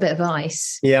 Knees love a bit of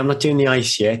ice. Yeah, I'm not doing the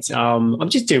ice yet. I'm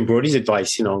just doing Brody's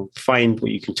advice, find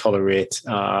what you can tolerate.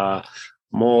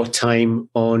 More time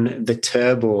on the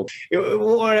turbo.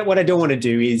 What I don't want to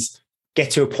do is get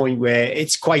to a point where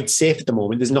it's quite safe at the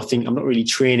moment. There's nothing, I'm not really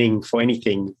training for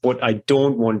anything, but I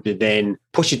don't want to then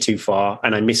push it too far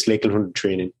and I miss Lakeland 100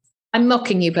 training. I'm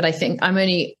mocking you, but I think I'm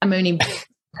only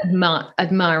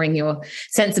admiring your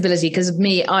sensibility, because of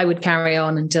me, I would carry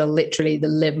on until literally the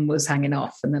limb was hanging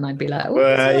off, and then I'd be like,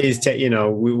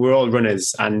 we're all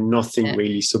runners and nothing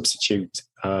really substitutes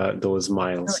those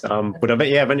miles. But I've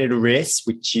entered a race,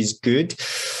 which is good.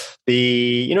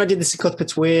 I did this at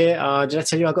Cuthbert's Way. Did I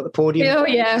tell you I got the podium? Oh,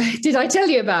 yeah. Did I tell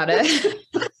you about it?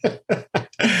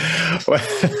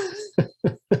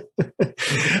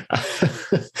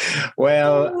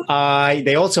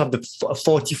 They also have the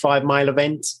 45-mile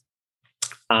event.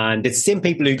 And it's the same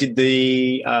people who did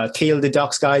the Kielder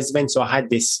Dark Skies event. So I had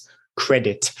this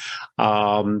credit.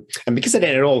 And because I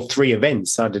did all 3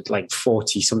 events, I did like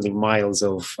 40-something miles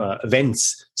of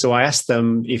events. So I asked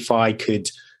them if I could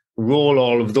roll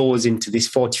all of those into this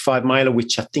 45-miler,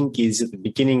 which I think is at the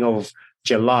beginning of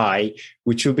July,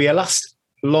 which will be a last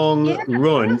long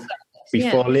run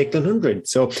before Lakeland 100.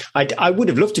 So I would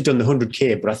have loved to have done the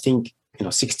 100K, but I think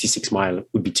 66 mile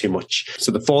would be too much.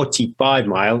 So the 45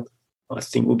 mile, I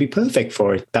think, would be perfect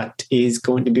for it. That is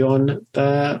going to be on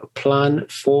the plan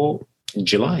for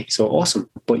July. So awesome.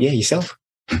 But yeah, yourself.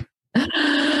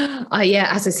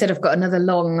 As I said, I've got another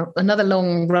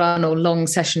long run or long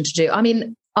session to do. I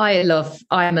mean, I'm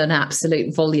an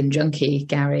absolute volume junkie,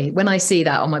 Gary. When I see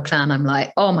that on my plan, I'm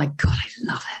like, oh my God, I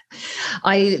love it.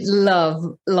 I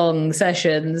love long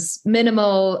sessions,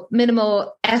 minimal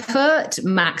effort,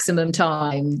 maximum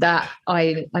time. That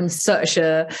I'm such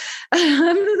a,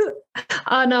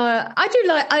 and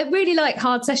I really like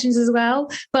hard sessions as well,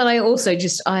 but I also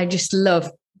just love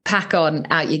pack on,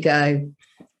 out you go.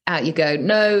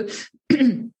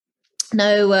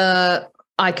 No,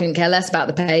 I couldn't care less about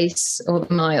the pace or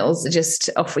the miles. Just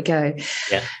off we go.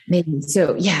 Yeah. Maybe.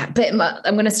 So but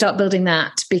I'm going to start building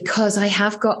that, because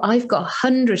I've got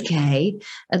 100K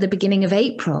at the beginning of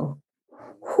April.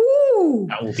 Whoo!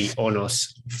 That will be on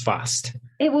us fast.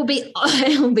 It will be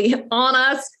on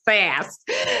us fast.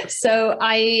 So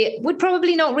I would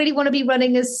probably not really want to be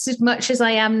running as much as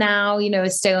I am now,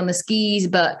 stay on the skis.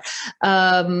 But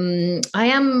I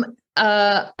am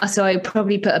So I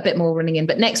probably put a bit more running in,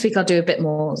 but next week I'll do a bit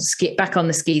more back on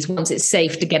the skis once it's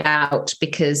safe to get out,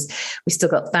 because we still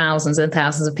got thousands and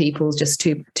thousands of people just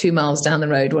two miles down the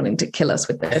road wanting to kill us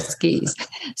with their skis.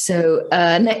 So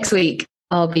next week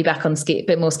I'll be back on ski, a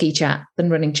bit more ski chat than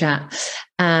running chat,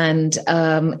 and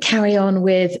carry on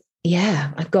with,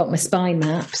 I've got my spine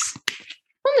maps.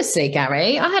 Honestly,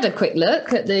 Gary, I had a quick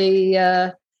look at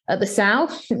the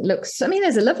south. It looks,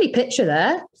 there's a lovely picture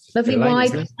there. Lovely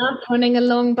wide path running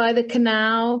along by the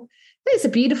canal. It's a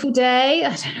beautiful day.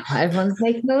 I don't know what everyone's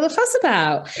making all the fuss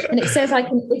about. And it says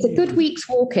it's a good week's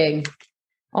walking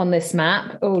on this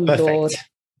map. Oh, perfect. Lord.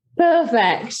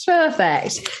 Perfect.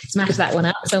 Smash that one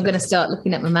up. So I'm going to start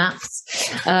looking at my maps.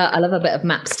 I love a bit of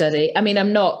map study.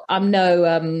 I'm no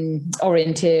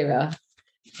orienteer,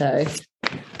 though.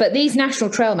 But these national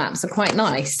trail maps are quite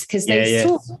nice because they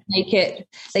sort of make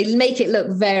it look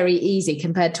very easy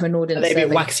compared to an ordinance. They're a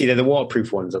bit waxy. They're the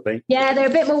waterproof ones, I think. Yeah, they're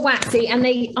a bit more waxy, and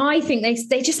I think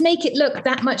they just make it look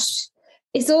that much.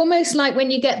 It's almost like when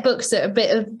you get books that are a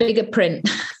bit of bigger print.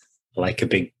 Like a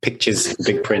big pictures,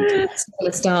 big print. I'm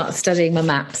going to start studying my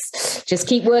maps. Just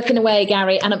keep working away,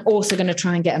 Gary. And I'm also going to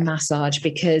try and get a massage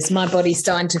because my body's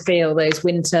starting to feel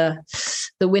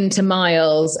the winter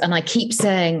miles. And I keep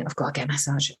saying, I've got to get a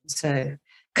massage. So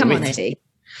come on, Eddie.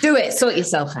 Do it. Sort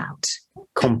yourself out.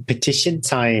 Competition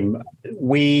time.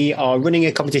 We are running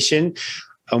a competition.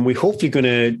 And we're hopefully going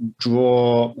to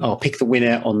pick the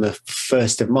winner on the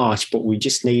 1st of March, but we're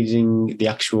just needing the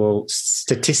actual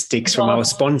statistics from our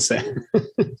sponsor.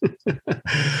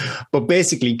 But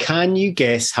basically, can you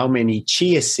guess how many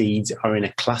chia seeds are in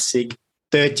a classic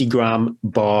 30-gram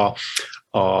bar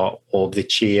of the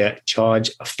chia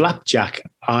charge flapjack?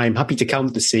 I'm happy to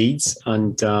count the seeds,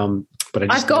 but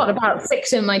I've got about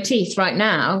 6 in my teeth right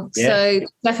now, so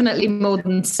definitely more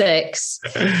than 6.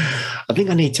 I think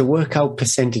I need to work out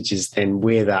percentages, then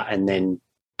weigh that, and then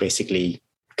basically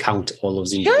count all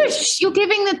those ingredients. Shush, you're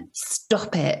giving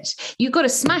stop it. You've got to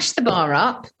smash the bar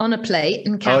up on a plate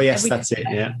and count. Oh yes, that's it.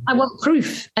 Yeah, I want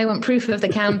proof. Of the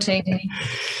counting.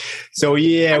 So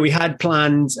we had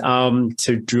planned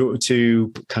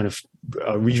to kind of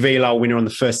reveal our winner on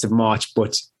the 1st of March,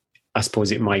 but I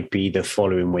suppose it might be the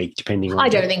following week, depending on... I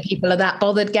don't think people are that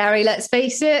bothered, Gary. Let's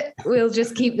face it. We'll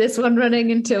just keep this one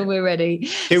running until we're ready.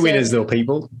 Two winners, though,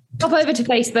 people. Pop over to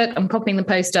Facebook. I'm popping the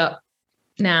post up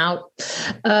now,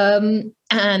 and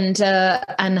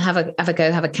have a go,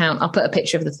 have a count. I'll put a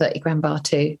picture of the 30-gram bar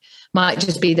too. Might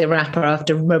just be the wrapper. I have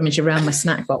to rummage around my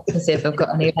snack box and see if I've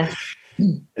got any left.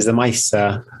 Is there mice?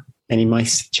 Any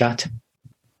mice chat?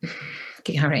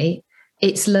 Gary,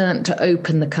 it's learnt to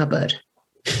open the cupboard.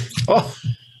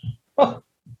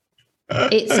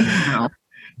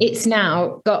 It's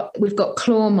now we've got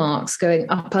claw marks going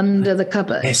up under the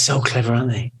cupboard. They're so clever, aren't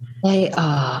they? They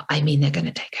are. They're going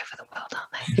to take over the world,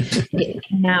 aren't they?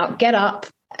 Now get up.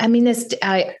 I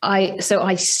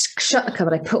shut the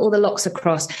cupboard. I put all the locks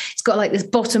across. It's got like this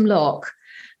bottom lock.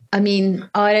 I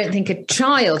don't think a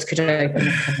child could open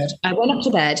the cupboard. I went up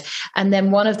to bed, and then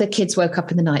one of the kids woke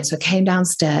up in the night, so I came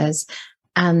downstairs.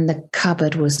 And the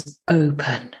cupboard was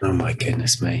open. Oh my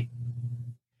goodness me.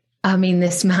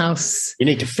 This mouse. You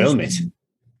need to film it.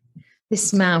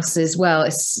 This mouse as well.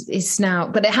 It's now,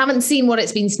 but I haven't seen what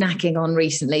it's been snacking on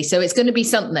recently. So it's going to be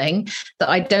something that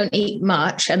I don't eat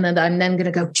much. And then I'm then going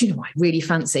to go, do you know what I really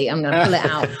fancy? I'm going to pull it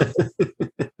out.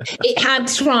 It had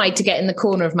tried to get in the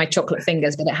corner of my chocolate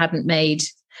fingers, but it hadn't made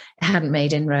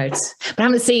inroads. But I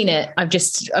haven't seen it. I've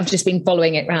just been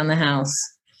following it around the house.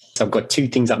 So I've got 2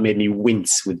 things that made me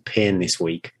wince with pain this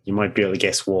week. You might be able to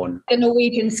guess one. A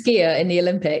Norwegian skier in the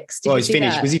Olympics. He's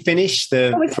finished. That? Was he finished?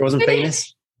 The frozen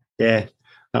penis? Yeah,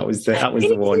 that was the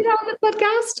one. See that on the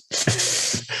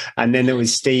podcast? And then there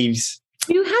was Steve's.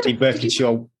 You had Steve Berkeley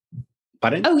show.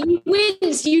 Pardon? Oh, you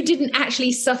winced. You didn't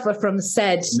actually suffer from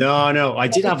said. No. I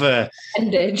did have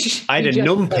appendage. I had a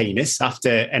numb penis after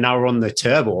an hour on the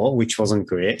turbo, which wasn't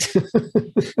great.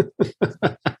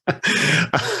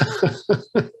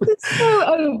 So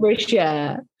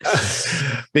overshare.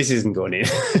 This isn't going in.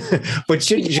 But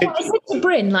should I said to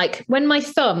Bryn, like when my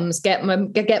thumbs get my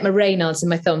Raynaud's in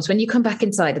my thumbs, when you come back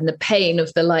inside and the pain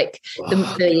of I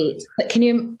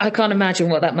can't imagine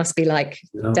what that must be like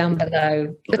down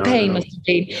below. The pain must have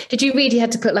been. Did you read he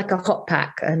had to put like a hot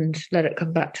pack and let it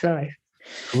come back to life?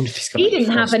 He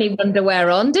didn't have any underwear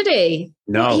on, did he?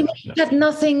 No. He must have had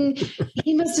nothing.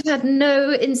 He must have had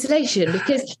no insulation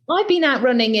because I've been out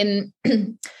running in,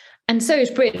 and so is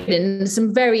Britain, in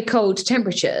some very cold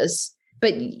temperatures.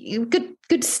 But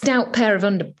good stout pair of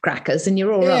undercrackers, and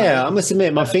you're all right. Yeah, I must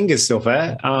admit, my fingers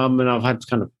suffer, and I've had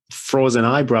kind of frozen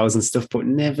eyebrows and stuff, but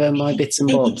never my bits and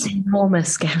bobs. It's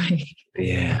enormous, Gary.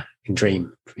 Yeah,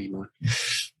 dream on.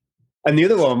 And the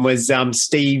other one was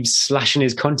Steve slashing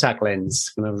his contact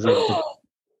lens when I was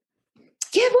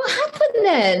Yeah, what happened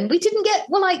then? We didn't get,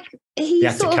 he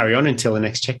had to carry on until the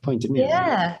next checkpoint, didn't he?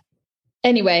 Yeah.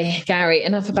 Anyway, Gary,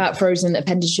 enough about frozen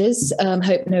appendages.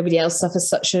 Hope nobody else suffers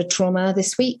such a trauma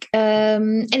this week.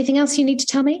 Anything else you need to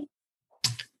tell me?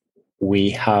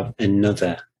 We have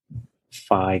another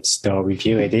 5-star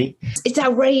review, Eddie. It's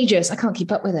outrageous. I can't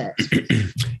keep up with it.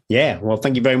 Yeah, well,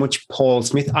 thank you very much, Paul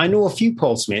Smith. I know a few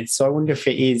Paul Smiths, so I wonder if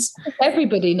it is...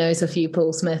 Everybody knows a few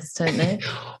Paul Smiths, don't they?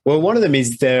 Well, one of them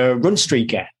is the run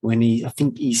streaker, I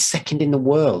think he's second in the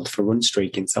world for run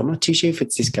streaking, so I'm not too sure if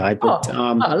it's this guy, but...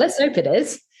 let's hope it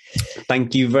is.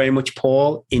 Thank you very much,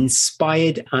 Paul.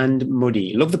 Inspired and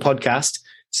muddy. Love the podcast.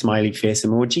 Smiley face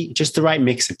emoji. Just the right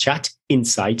mix of chat,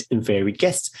 insight, and varied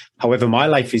guests. However my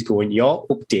life is going, your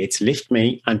updates lift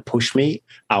me and push me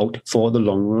out for the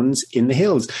long runs in the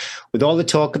hills. With all the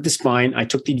talk of the spine, I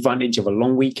took the advantage of a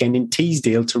long weekend in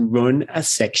Teesdale to run a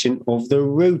section of the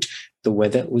route. The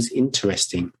weather was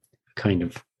interesting. Kind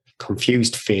of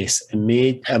confused face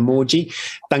emoji.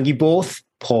 Thank you both.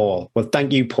 Paul. Well,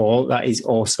 thank you, Paul. That is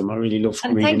awesome. I really love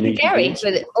reading. Thank you, Gary,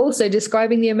 for also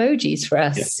describing the emojis for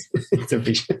us. Yes. It's a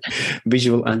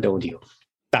visual and audio.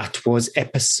 That was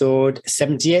episode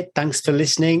 78. Thanks for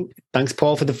listening. Thanks,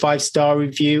 Paul, for the 5-star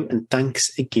review. And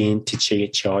thanks again to Chia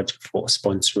Charge for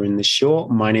sponsoring the show.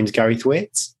 My name's Gary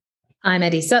Thwaites. I'm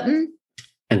Eddie Sutton.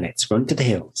 And let's run to the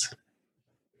hills.